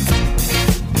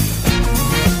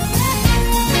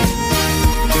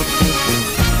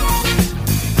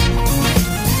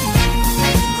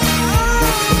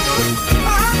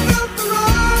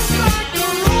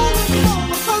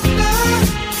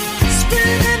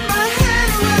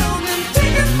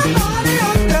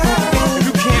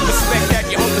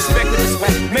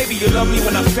 Maybe you love me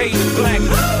when I fade to black.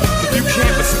 If you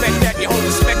can't respect that, your whole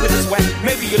perspective is whack.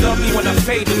 Maybe you love me when I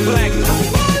fade to black.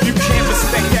 If you can't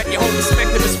respect that, your whole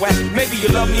perspective is whack. Maybe you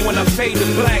love me when I fade to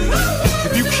black.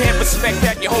 If you can't respect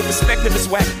that, your whole perspective is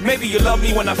whack. Maybe you love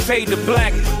me when I fade to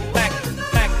black.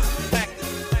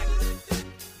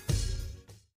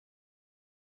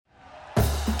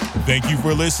 Thank you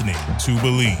for listening to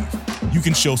Believe. You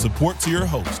can show support to your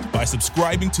host by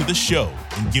subscribing to the show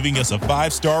and giving us a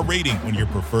 5-star rating on your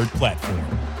preferred platform.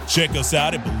 Check us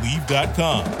out at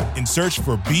Believe.com and search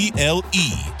for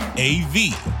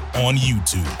BLEAV on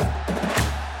YouTube.